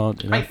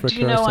in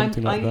Africa or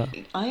something like that?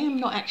 I am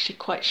not actually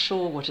quite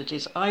sure what it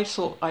is. I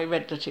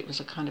read that it was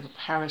a kind of a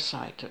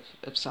parasite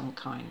of some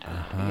kind.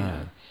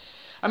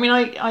 I mean,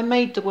 I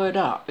made the word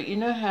up, but you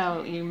know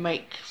how you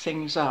make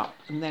things up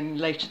and then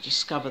later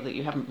discover that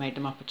you haven't made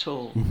them up at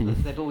all.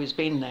 That they've always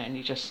been there and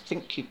you just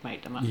think you've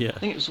made them up. Yeah. I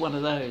think it was one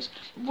of those.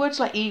 Words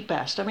like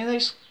ebast, I mean,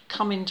 those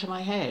come into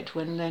my head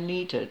when they're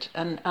needed,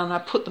 and I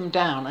put them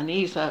down, and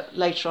either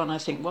later on I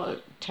think, what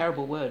a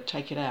terrible word,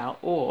 take it out,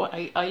 or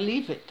I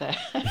leave it there.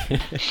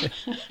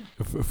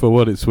 For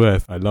what it's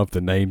worth, I love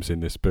the names in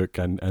this book,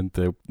 and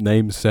the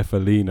name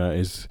Cephalina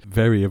is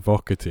very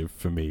evocative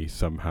for me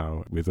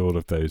somehow, with all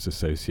of those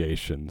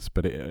associations,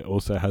 but it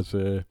also has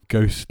a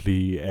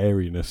ghostly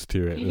airiness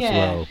to it as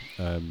well.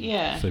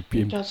 So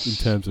in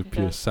terms of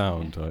pure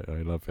sound,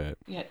 I love it.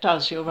 Yeah, it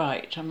does, you're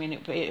right. I mean,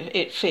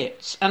 it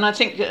fits. And I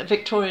think that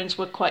Victorians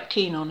were quite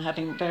keen on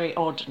having very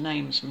odd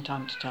names from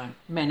time to time.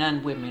 Men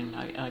and women,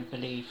 I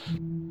believe.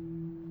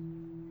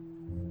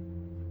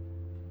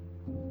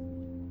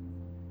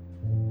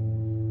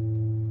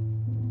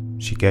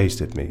 She gazed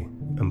at me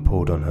and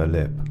pulled on her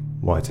lip,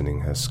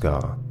 whitening her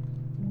scar.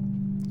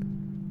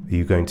 Are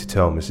you going to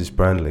tell Mrs.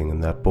 Brandling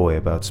and that boy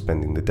about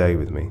spending the day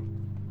with me?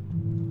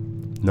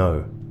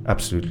 No,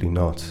 absolutely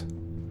not.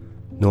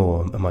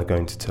 Nor am I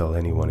going to tell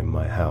anyone in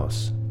my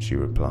house, she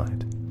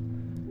replied.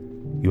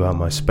 You are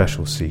my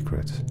special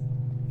secret.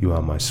 You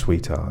are my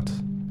sweetheart.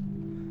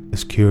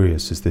 As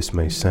curious as this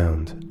may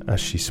sound,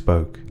 as she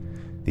spoke,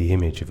 the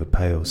image of a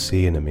pale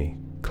sea anemone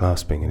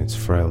clasping in its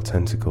frail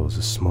tentacles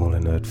a small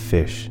inert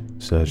fish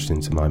surged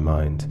into my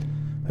mind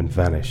and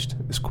vanished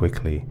as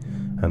quickly,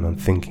 and on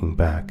thinking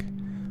back,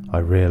 I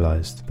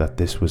realized that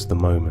this was the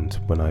moment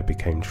when I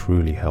became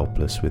truly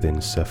helpless within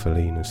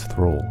Cephalina's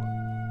thrall.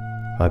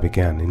 I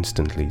began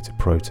instantly to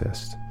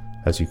protest,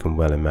 as you can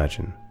well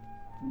imagine.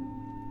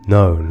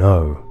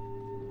 No,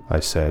 I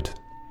said.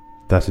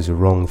 That is a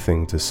wrong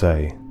thing to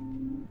say.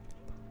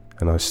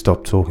 And I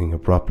stopped talking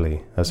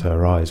abruptly as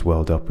her eyes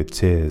welled up with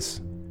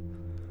tears.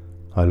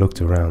 I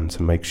looked around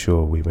to make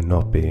sure we were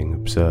not being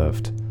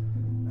observed,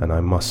 and I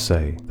must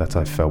say that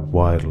I felt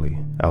wildly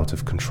out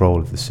of control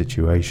of the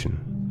situation.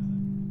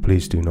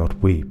 Please do not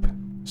weep,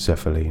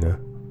 Cephalina.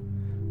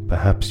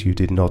 Perhaps you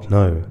did not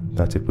know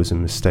that it was a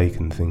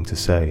mistaken thing to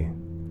say.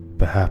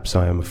 Perhaps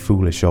I am a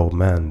foolish old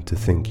man to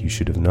think you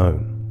should have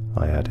known,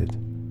 I added.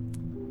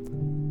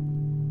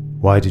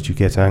 Why did you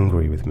get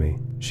angry with me?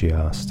 She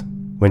asked,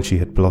 when she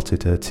had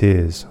blotted her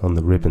tears on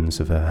the ribbons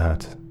of her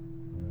hat.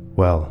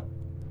 Well,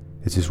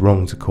 It is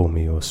wrong to call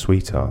me your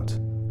sweetheart.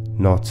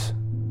 Not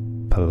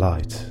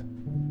polite,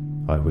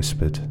 I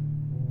whispered.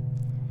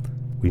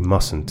 We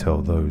mustn't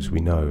tell those we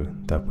know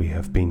that we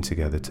have been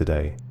together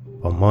today.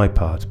 On my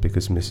part,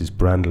 because Mrs.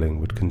 Brandling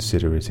would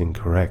consider it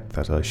incorrect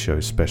that I show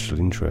special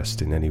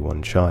interest in any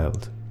one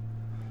child.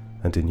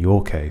 And in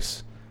your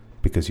case,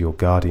 because your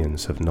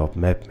guardians have not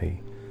met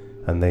me,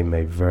 and they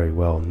may very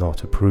well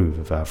not approve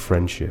of our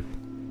friendship.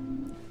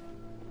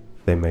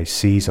 They may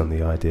seize on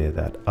the idea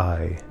that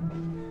I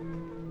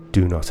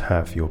do not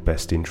have your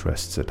best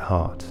interests at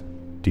heart.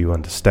 Do you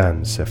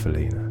understand,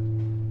 Cephalina?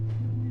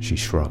 She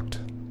shrugged.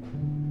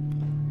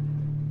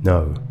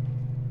 No,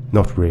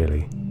 not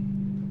really.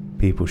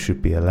 People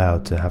should be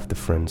allowed to have the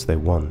friends they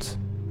want.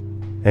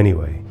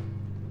 Anyway,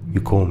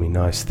 you call me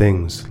nice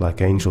things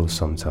like angels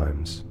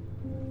sometimes.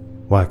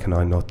 Why can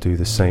I not do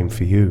the same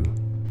for you?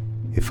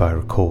 If I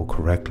recall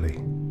correctly,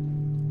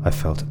 I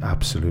felt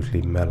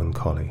absolutely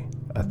melancholy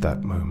at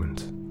that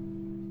moment.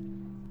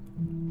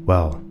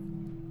 Well,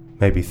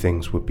 maybe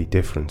things would be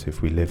different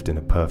if we lived in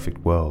a perfect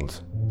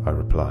world, I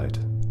replied.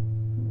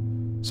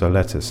 So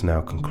let us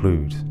now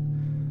conclude.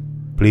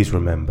 Please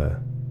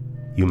remember,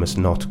 you must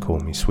not call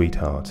me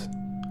sweetheart,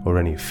 or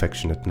any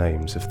affectionate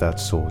names of that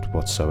sort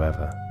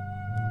whatsoever.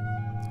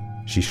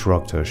 She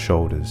shrugged her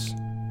shoulders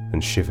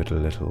and shivered a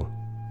little.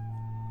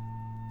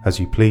 As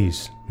you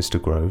please,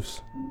 Mr.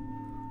 Groves.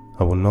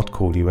 I will not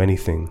call you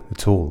anything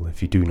at all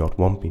if you do not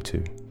want me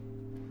to.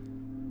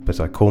 But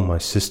I call my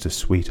sister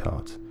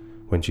sweetheart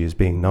when she is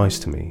being nice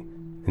to me,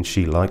 and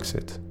she likes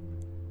it.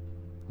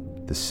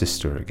 The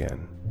sister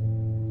again.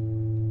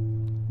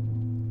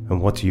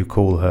 And what do you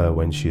call her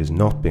when she is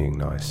not being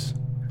nice?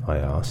 I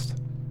asked.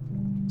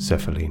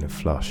 Cephalina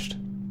flushed.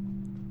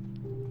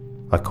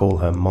 I call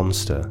her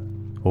monster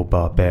or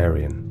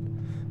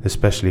barbarian,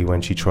 especially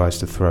when she tries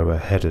to throw her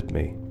head at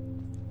me.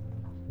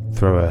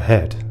 Throw her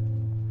head?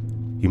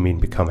 You mean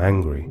become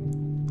angry?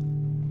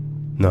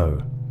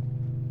 No,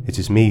 it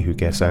is me who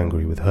gets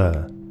angry with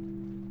her,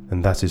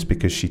 and that is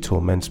because she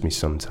torments me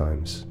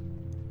sometimes.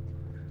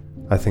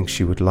 I think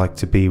she would like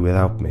to be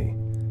without me,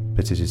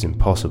 but it is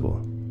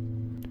impossible.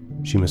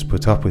 She must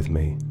put up with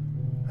me,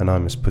 and I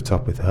must put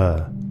up with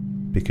her,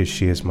 because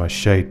she is my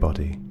shade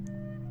body.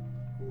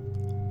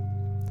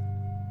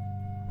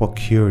 What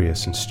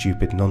curious and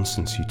stupid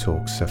nonsense you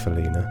talk,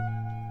 Cephalina.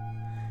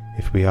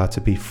 If we are to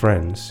be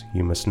friends,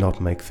 you must not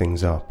make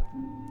things up.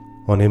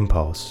 On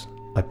impulse,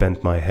 I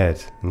bent my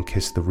head and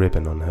kissed the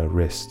ribbon on her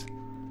wrist,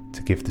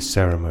 to give the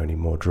ceremony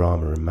more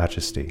drama and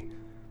majesty,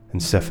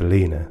 and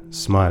Cephalina,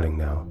 smiling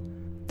now,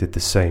 did the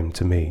same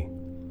to me.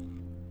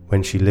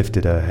 When she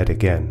lifted her head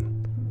again,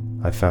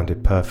 I found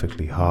it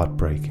perfectly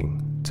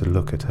heartbreaking to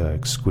look at her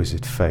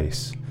exquisite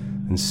face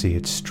and see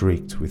it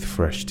streaked with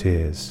fresh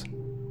tears.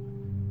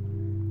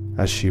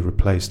 As she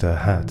replaced her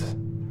hat,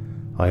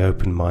 I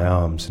opened my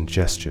arms and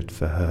gestured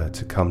for her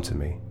to come to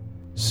me.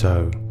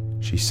 So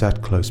she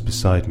sat close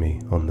beside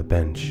me on the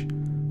bench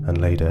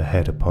and laid her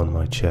head upon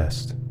my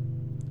chest.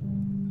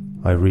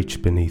 I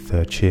reached beneath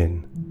her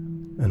chin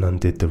and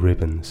undid the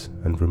ribbons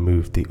and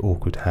removed the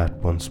awkward hat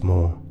once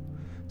more,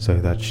 so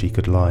that she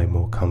could lie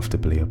more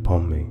comfortably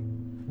upon me.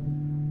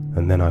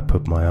 And then I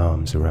put my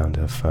arms around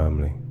her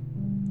firmly.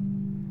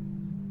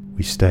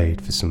 We stayed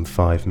for some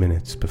 5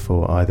 minutes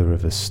before either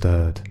of us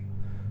stirred,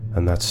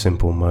 and that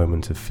simple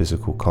moment of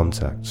physical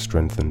contact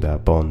strengthened our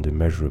bond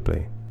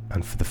immeasurably,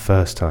 and for the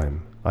first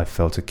time I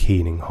felt a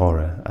keening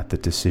horror at the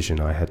decision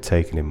I had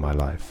taken in my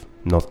life,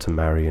 not to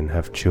marry and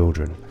have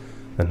children,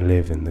 and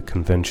live in the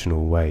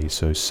conventional way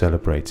so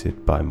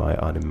celebrated by my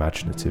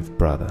unimaginative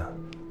brother.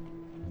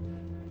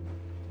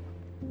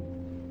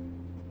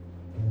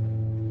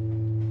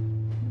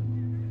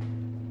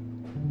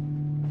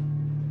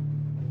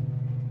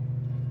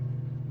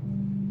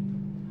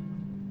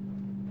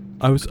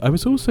 I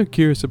was also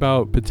curious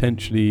about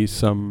potentially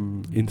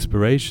some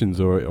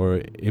inspirations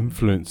or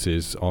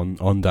influences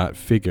on that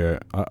figure.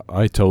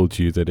 I told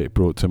you that it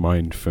brought to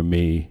mind for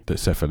me, that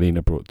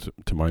Cephalina brought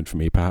to mind for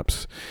me,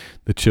 perhaps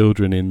The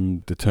Children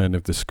in The Turn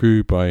of the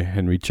Screw by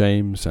Henry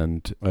James,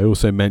 and I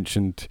also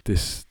mentioned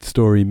this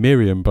story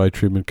Miriam by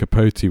Truman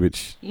Capote,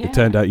 which it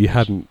turned out you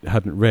hadn't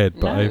read,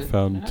 but I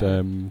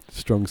found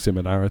strong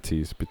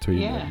similarities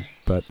between them.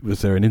 But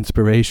was there an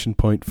inspiration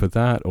point for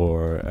that,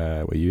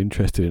 or were you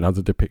interested in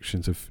other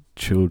depictions of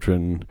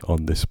children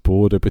on this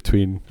border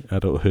between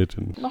adulthood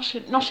and...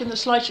 Not in the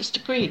slightest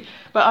degree,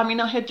 but I mean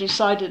I had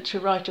decided to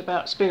write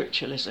about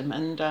spiritualism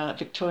and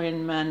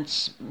Victorian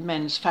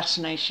men's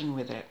fascination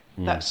with it.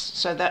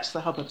 That's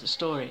the hub of the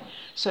story.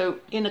 So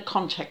in a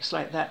context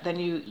like that, then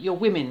your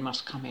women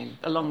must come in,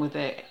 along with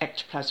their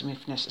ectoplasm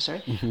if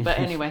necessary. But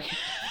anyway,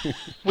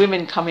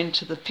 women come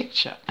into the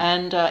picture.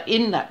 And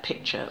in that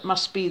picture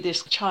must be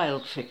this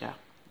child figure.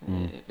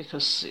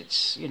 Because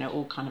it's,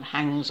 all kind of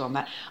hangs on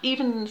that.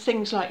 Even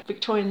things like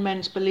Victorian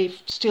men's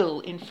belief still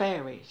in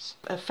fairies.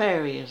 A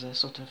fairy is a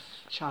sort of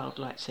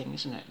childlike thing,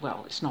 isn't it?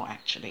 Well, it's not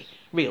actually,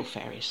 real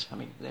fairies. I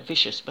mean, they're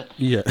vicious, but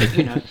Yeah.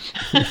 you know,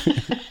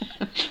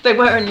 they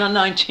were in the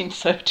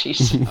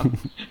 1930s,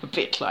 a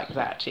bit like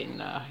that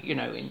in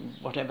in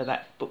whatever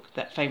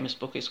that famous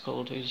book is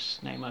called, whose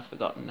name I've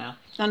forgotten now.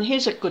 And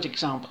here's a good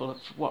example of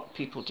what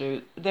people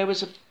do. There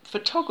was a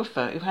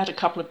photographer who had a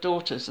couple of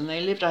daughters, and they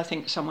lived, I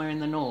think, somewhere in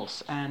the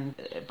north, and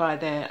at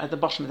the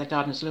bottom of their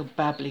garden is a little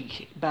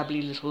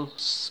babbly little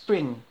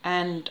spring,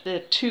 and the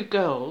two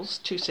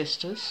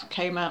sisters,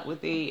 came out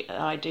with the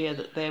idea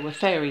that there were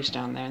fairies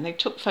down there, and they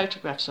took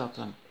photographs of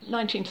them.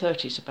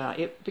 1930s about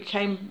it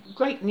became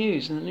great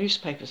news in the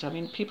newspapers. I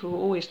mean, people were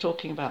always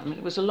talking about them.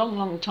 It was a long,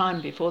 long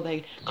time before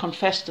they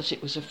confessed that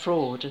it was a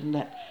fraud, and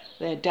that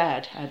their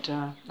dad had,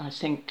 I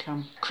think,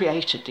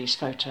 created these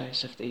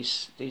photos of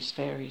these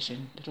fairies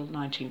in little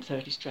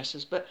 1930s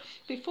dresses. But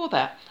before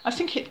that, I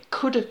think it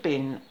could have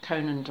been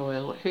Conan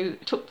Doyle who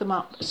took them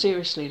up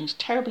seriously and was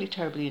terribly,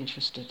 terribly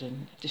interested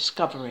in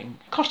discovering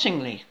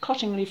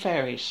Cottingley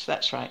fairies.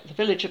 That's right, the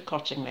village of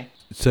Cottingley.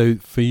 So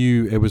for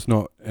you, it was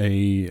not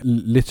a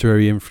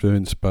literary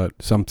influence,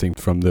 but something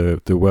from the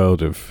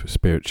world of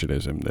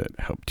spiritualism that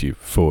helped you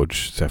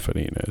forge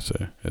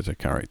Cephalina as a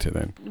character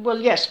then? Well,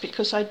 yes,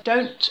 because I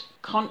don't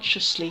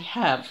consciously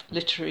have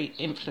literary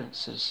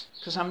influences,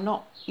 because I'm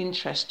not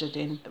interested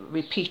in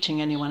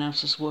repeating anyone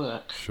else's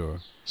work.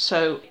 Sure.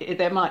 So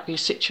there might be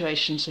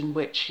situations in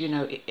which,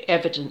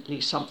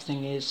 evidently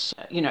something is,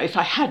 if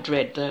I had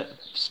read the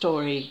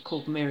story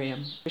called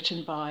Miriam,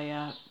 written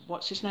by,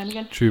 what's his name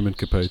again? Truman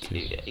Capote.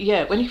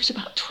 Yeah, when he was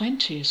about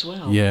 20 as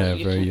well. Yeah,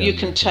 very young. You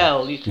can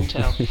tell.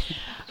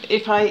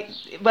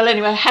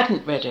 I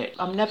hadn't read it.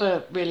 I'm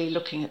never really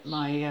looking at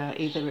my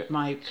either at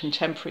my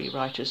contemporary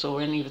writers or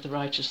any of the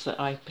writers that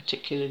I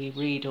particularly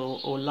read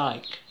or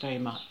like very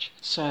much.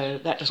 So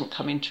that doesn't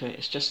come into it.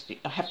 It's just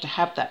I have to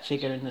have that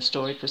figure in the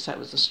story because that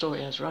was the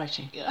story I was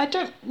writing. I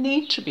don't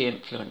need to be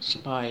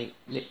influenced by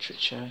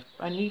literature.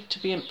 I need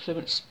to be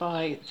influenced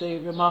by the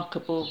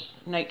remarkable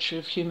nature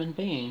of human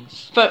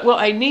beings. But what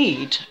I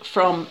need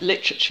from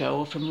literature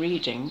or from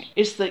reading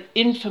is the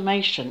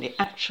information, the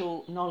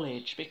actual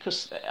knowledge,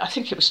 because I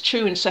think it was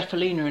true in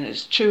Cephalina and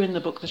it's true in the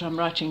book that I'm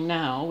writing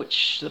now,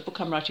 which the book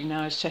I'm writing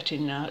now is set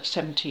in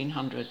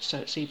 1700, so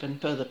it's even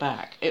further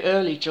back,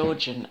 early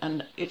Georgian,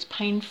 and it's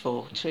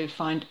painful to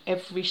find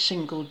every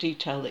single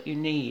detail that you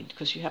need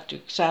because you have to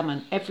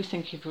examine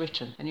everything you've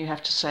written and you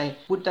have to say,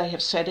 would they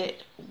have said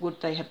it?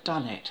 Would they have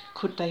done it?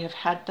 Could they have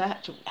had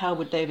that? How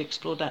would they have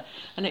explored that?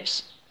 And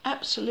it's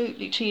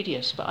absolutely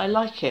tedious, but I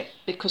like it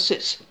because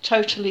it's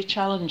totally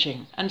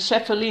challenging. And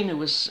Cephalina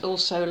was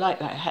also like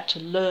that. I had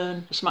to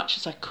learn as much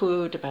as I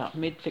could about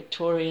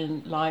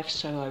mid-Victorian life,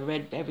 so I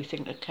read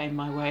everything that came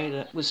my way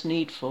that was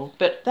needful.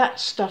 But that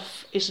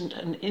stuff isn't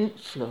an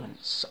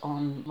influence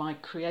on my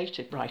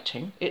creative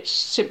writing. It's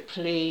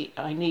simply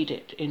I need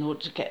it in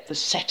order to get the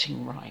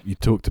setting right. You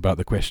talked about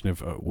the question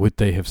of would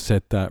they have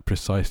said that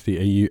precisely?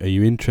 Are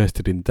you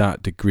interested in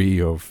that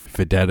degree of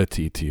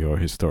fidelity to your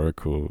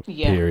historical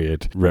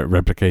period?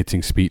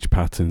 Replicating speech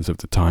patterns of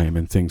the time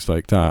and things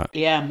like that.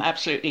 Yeah, I'm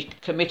absolutely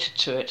committed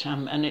to it,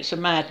 and it's a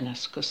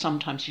madness because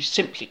sometimes you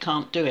simply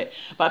can't do it.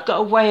 But I've got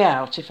a way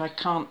out if I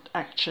can't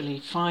actually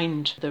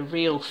find the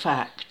real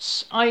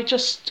facts. I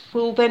just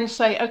will then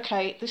say,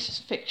 okay, this is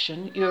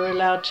fiction, you're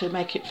allowed to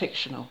make it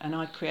fictional, and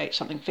I create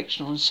something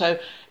fictional. And so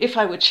if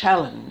I were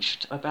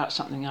challenged about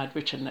something I'd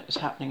written that was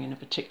happening in a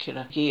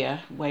particular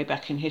year, way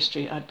back in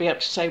history, I'd be able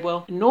to say,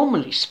 well,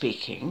 normally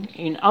speaking,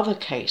 in other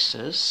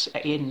cases,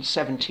 in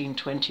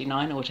 1729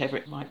 or whatever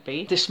it might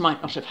be, this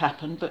might not have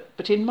happened,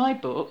 but in my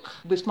book,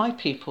 with my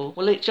people,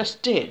 well, it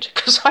just did,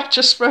 because I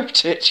just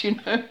wrote it,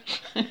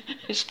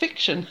 It's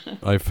fiction.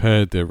 I've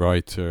heard the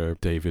writer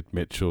David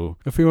Mitchell,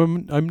 of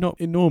whom I'm not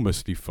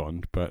enormously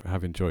fond, but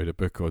have enjoyed a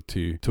book or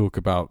two, talk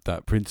about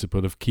that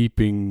principle of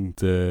keeping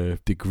the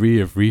degree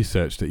of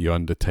research that you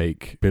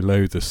undertake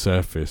below the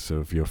surface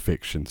of your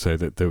fiction, so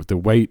that the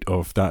weight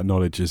of that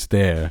knowledge is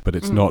there, but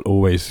it's not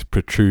always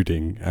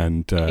protruding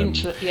and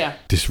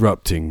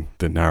disrupting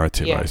the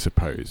narrative, I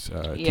suppose.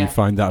 Do you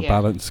find that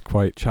balance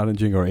quite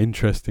challenging or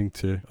interesting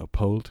to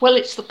uphold? Well,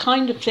 it's the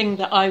kind of thing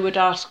that I would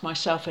ask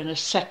myself in a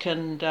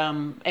second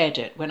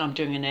edit, when I'm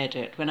doing an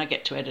edit, when I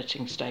get to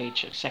editing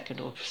stage, a second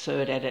or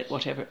third edit,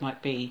 whatever it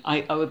might be,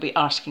 I would be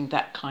asking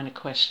that kind of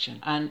question.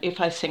 And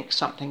if I think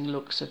something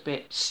looks a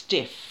bit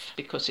stiff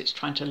because it's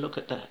trying to look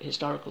at the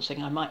historical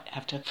thing, I might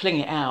have to fling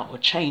it out or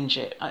change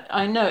it.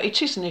 I know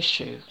it is an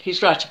issue.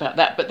 He's right about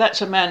that, but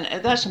that's a man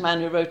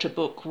who wrote a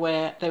book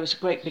where there was a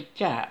great big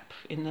gap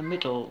in the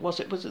middle. Was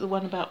it the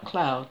one about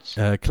clouds?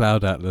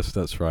 Cloud Atlas,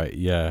 that's right,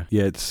 yeah.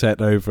 Yeah, it's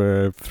set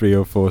over 3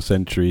 or 4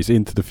 centuries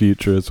into the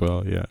future as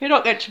well, yeah. You're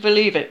not going to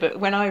believe it, but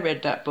when I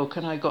read that book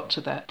and I got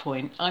to that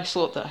point, I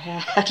thought that I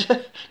had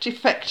a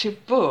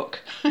defective book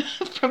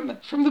from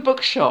the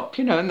bookshop,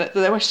 and that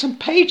there were some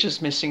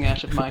pages missing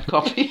out of my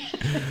copy.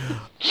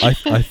 I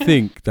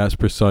think that's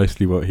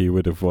precisely what he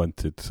would have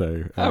wanted,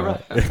 so... Oh,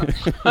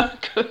 right.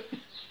 Good.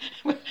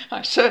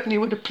 I certainly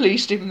would have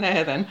pleased him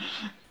there then.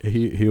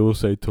 He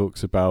also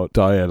talks about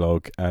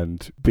dialogue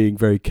and being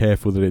very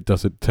careful that it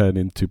doesn't turn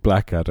into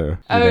Blackadder.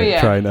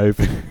 Try and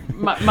open.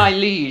 my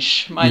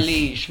liege,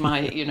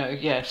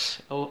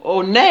 yes,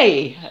 or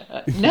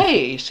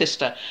nay,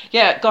 sister.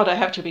 Yeah, God, I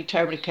have to be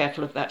terribly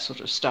careful of that sort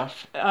of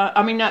stuff.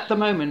 At the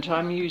moment,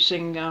 I'm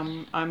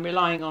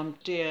relying on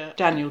dear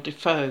Daniel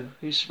Defoe,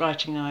 whose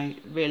writing I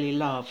really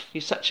love.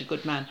 He's such a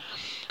good man,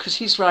 because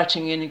he's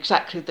writing in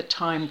exactly the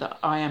time that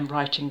I am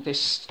writing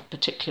this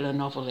particular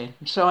novel in.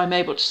 So I'm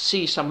able to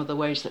see some of the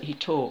ways that he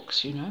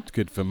talks, It's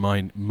good for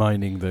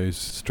mining those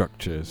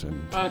structures.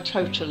 And oh,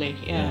 totally,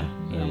 yeah.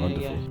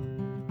 Wonderful. Yeah.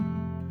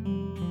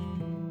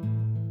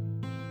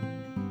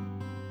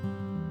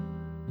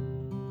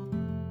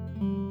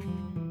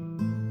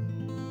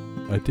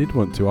 I did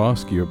want to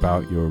ask you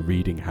about your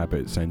reading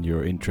habits and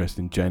your interest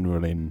in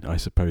general in, I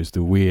suppose,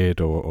 the weird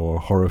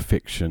or horror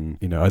fiction.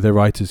 Are there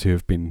writers who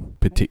have been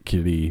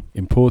particularly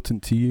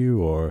important to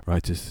you, or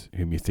writers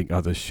whom you think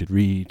others should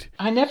read?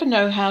 I never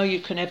know how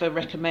you can ever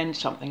recommend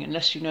something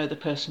unless you know the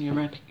person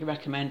you're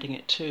recommending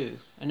it to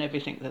and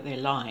everything that they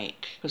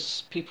like,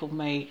 because people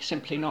may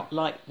simply not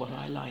like what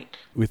I like.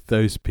 With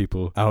those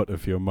people out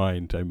of your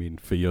mind,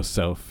 for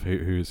yourself,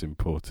 who is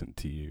important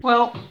to you?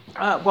 Well,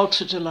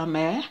 Walter de la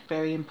Mare,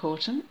 very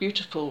important.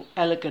 Beautiful,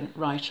 elegant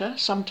writer,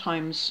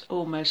 sometimes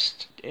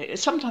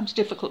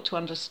difficult to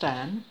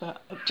understand,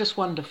 but just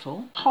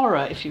wonderful.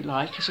 Horror, if you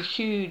like, is a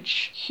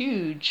huge,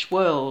 huge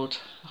world.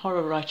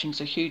 Horror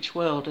writing's a huge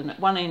world, and at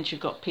one end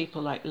you've got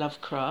people like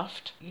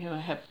Lovecraft. I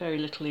have very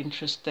little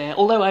interest there,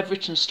 although I've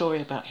written a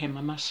story about him,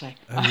 I must say.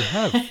 Oh, you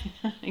have?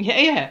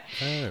 Yeah.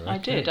 Oh, okay. I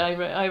did.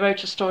 I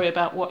wrote a story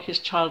about what his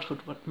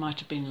childhood might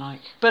have been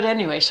like. But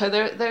anyway, so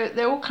there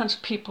are all kinds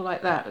of people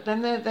like that. But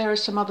then there are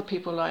some other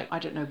people like, I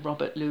don't know,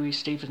 Robert Louis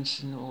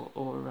Stevenson or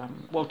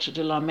Walter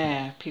de la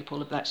Mare,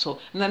 people of that sort.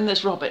 And then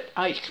there's Robert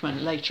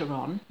Eichmann later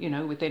on,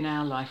 within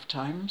our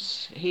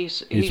lifetimes.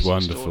 He's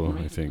wonderful,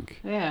 I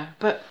think. Yeah,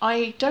 but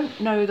I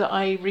don't know that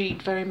I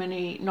read very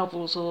many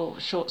novels or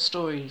short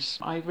stories.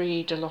 I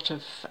read a lot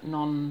of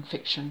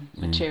non-fiction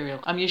material.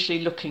 I'm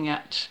usually looking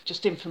at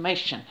just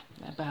information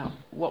about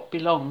what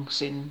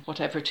belongs in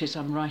whatever it is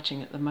I'm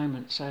writing at the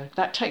moment. So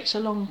that takes a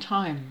long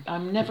time.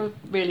 I'm never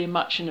really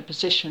much in a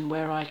position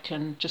where I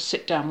can just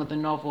sit down with a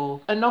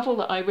novel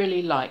that I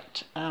really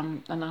liked,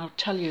 and I'll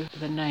tell you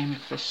the name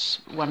of this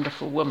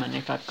wonderful woman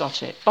if I've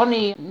got it.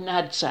 Bonnie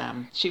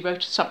Nadzam. She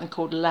wrote something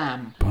called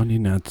Lamb. Bonnie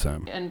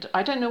Nadzam. And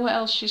I don't know what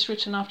else she's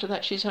written after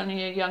that. She's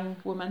only a young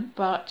woman.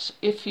 But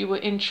if you were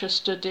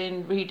interested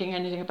in reading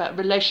anything about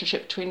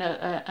relationship between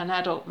an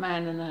adult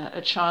man and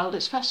a child,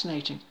 it's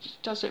fascinating. She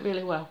does it really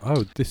well.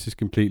 Oh, this is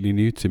completely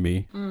new to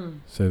me.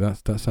 So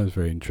that sounds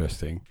very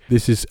interesting.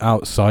 This is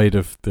outside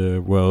of the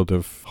world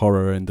of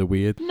horror and the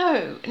weird?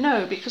 No,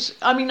 because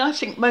I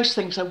think most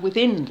things are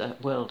within the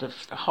world of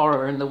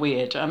horror and the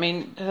weird.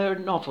 Her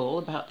novel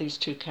about these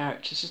two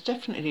characters is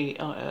definitely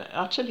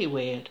utterly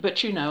weird. But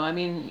she's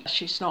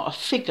not a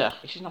figure.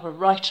 She's not a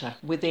writer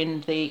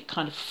within the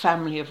kind of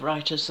family of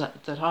writers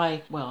that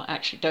I,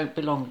 actually don't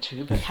belong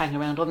to, but hang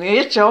around on the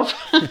edge of.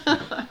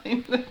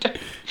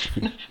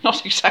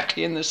 Not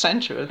exactly in the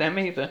centre of them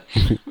either.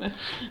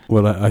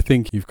 Well, I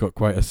think you've got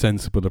quite a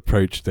sensible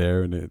approach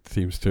there, and it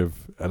seems to have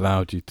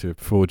allowed you to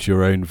forge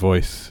your own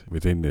voice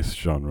within this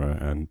genre.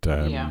 And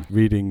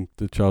reading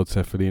The Child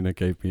Cephalina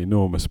gave me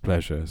enormous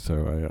pleasure,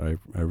 so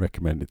I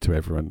recommend it to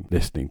everyone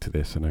listening to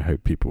this, and I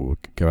hope people will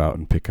go out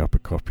and pick up a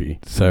copy.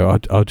 So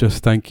I'll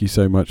just thank you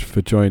so much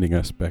for joining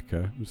us,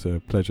 Becca. It was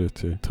a pleasure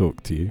to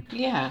talk to you.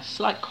 Yes,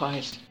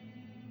 likewise.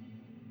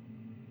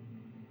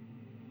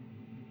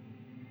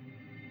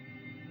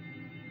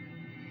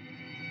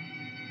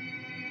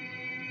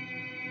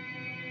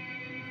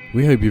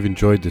 We hope you've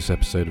enjoyed this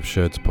episode of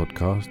Sherd's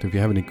Podcast. If you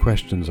have any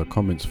questions or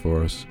comments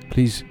for us,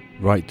 please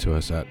write to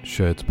us at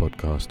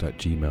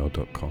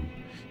sherdspodcast@gmail.com.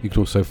 You can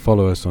also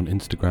follow us on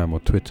Instagram or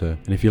Twitter.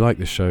 And if you like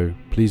the show,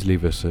 please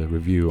leave us a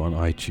review on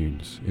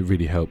iTunes. It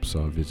really helps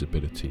our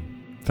visibility.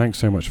 Thanks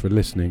so much for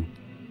listening,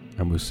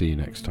 and we'll see you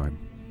next time.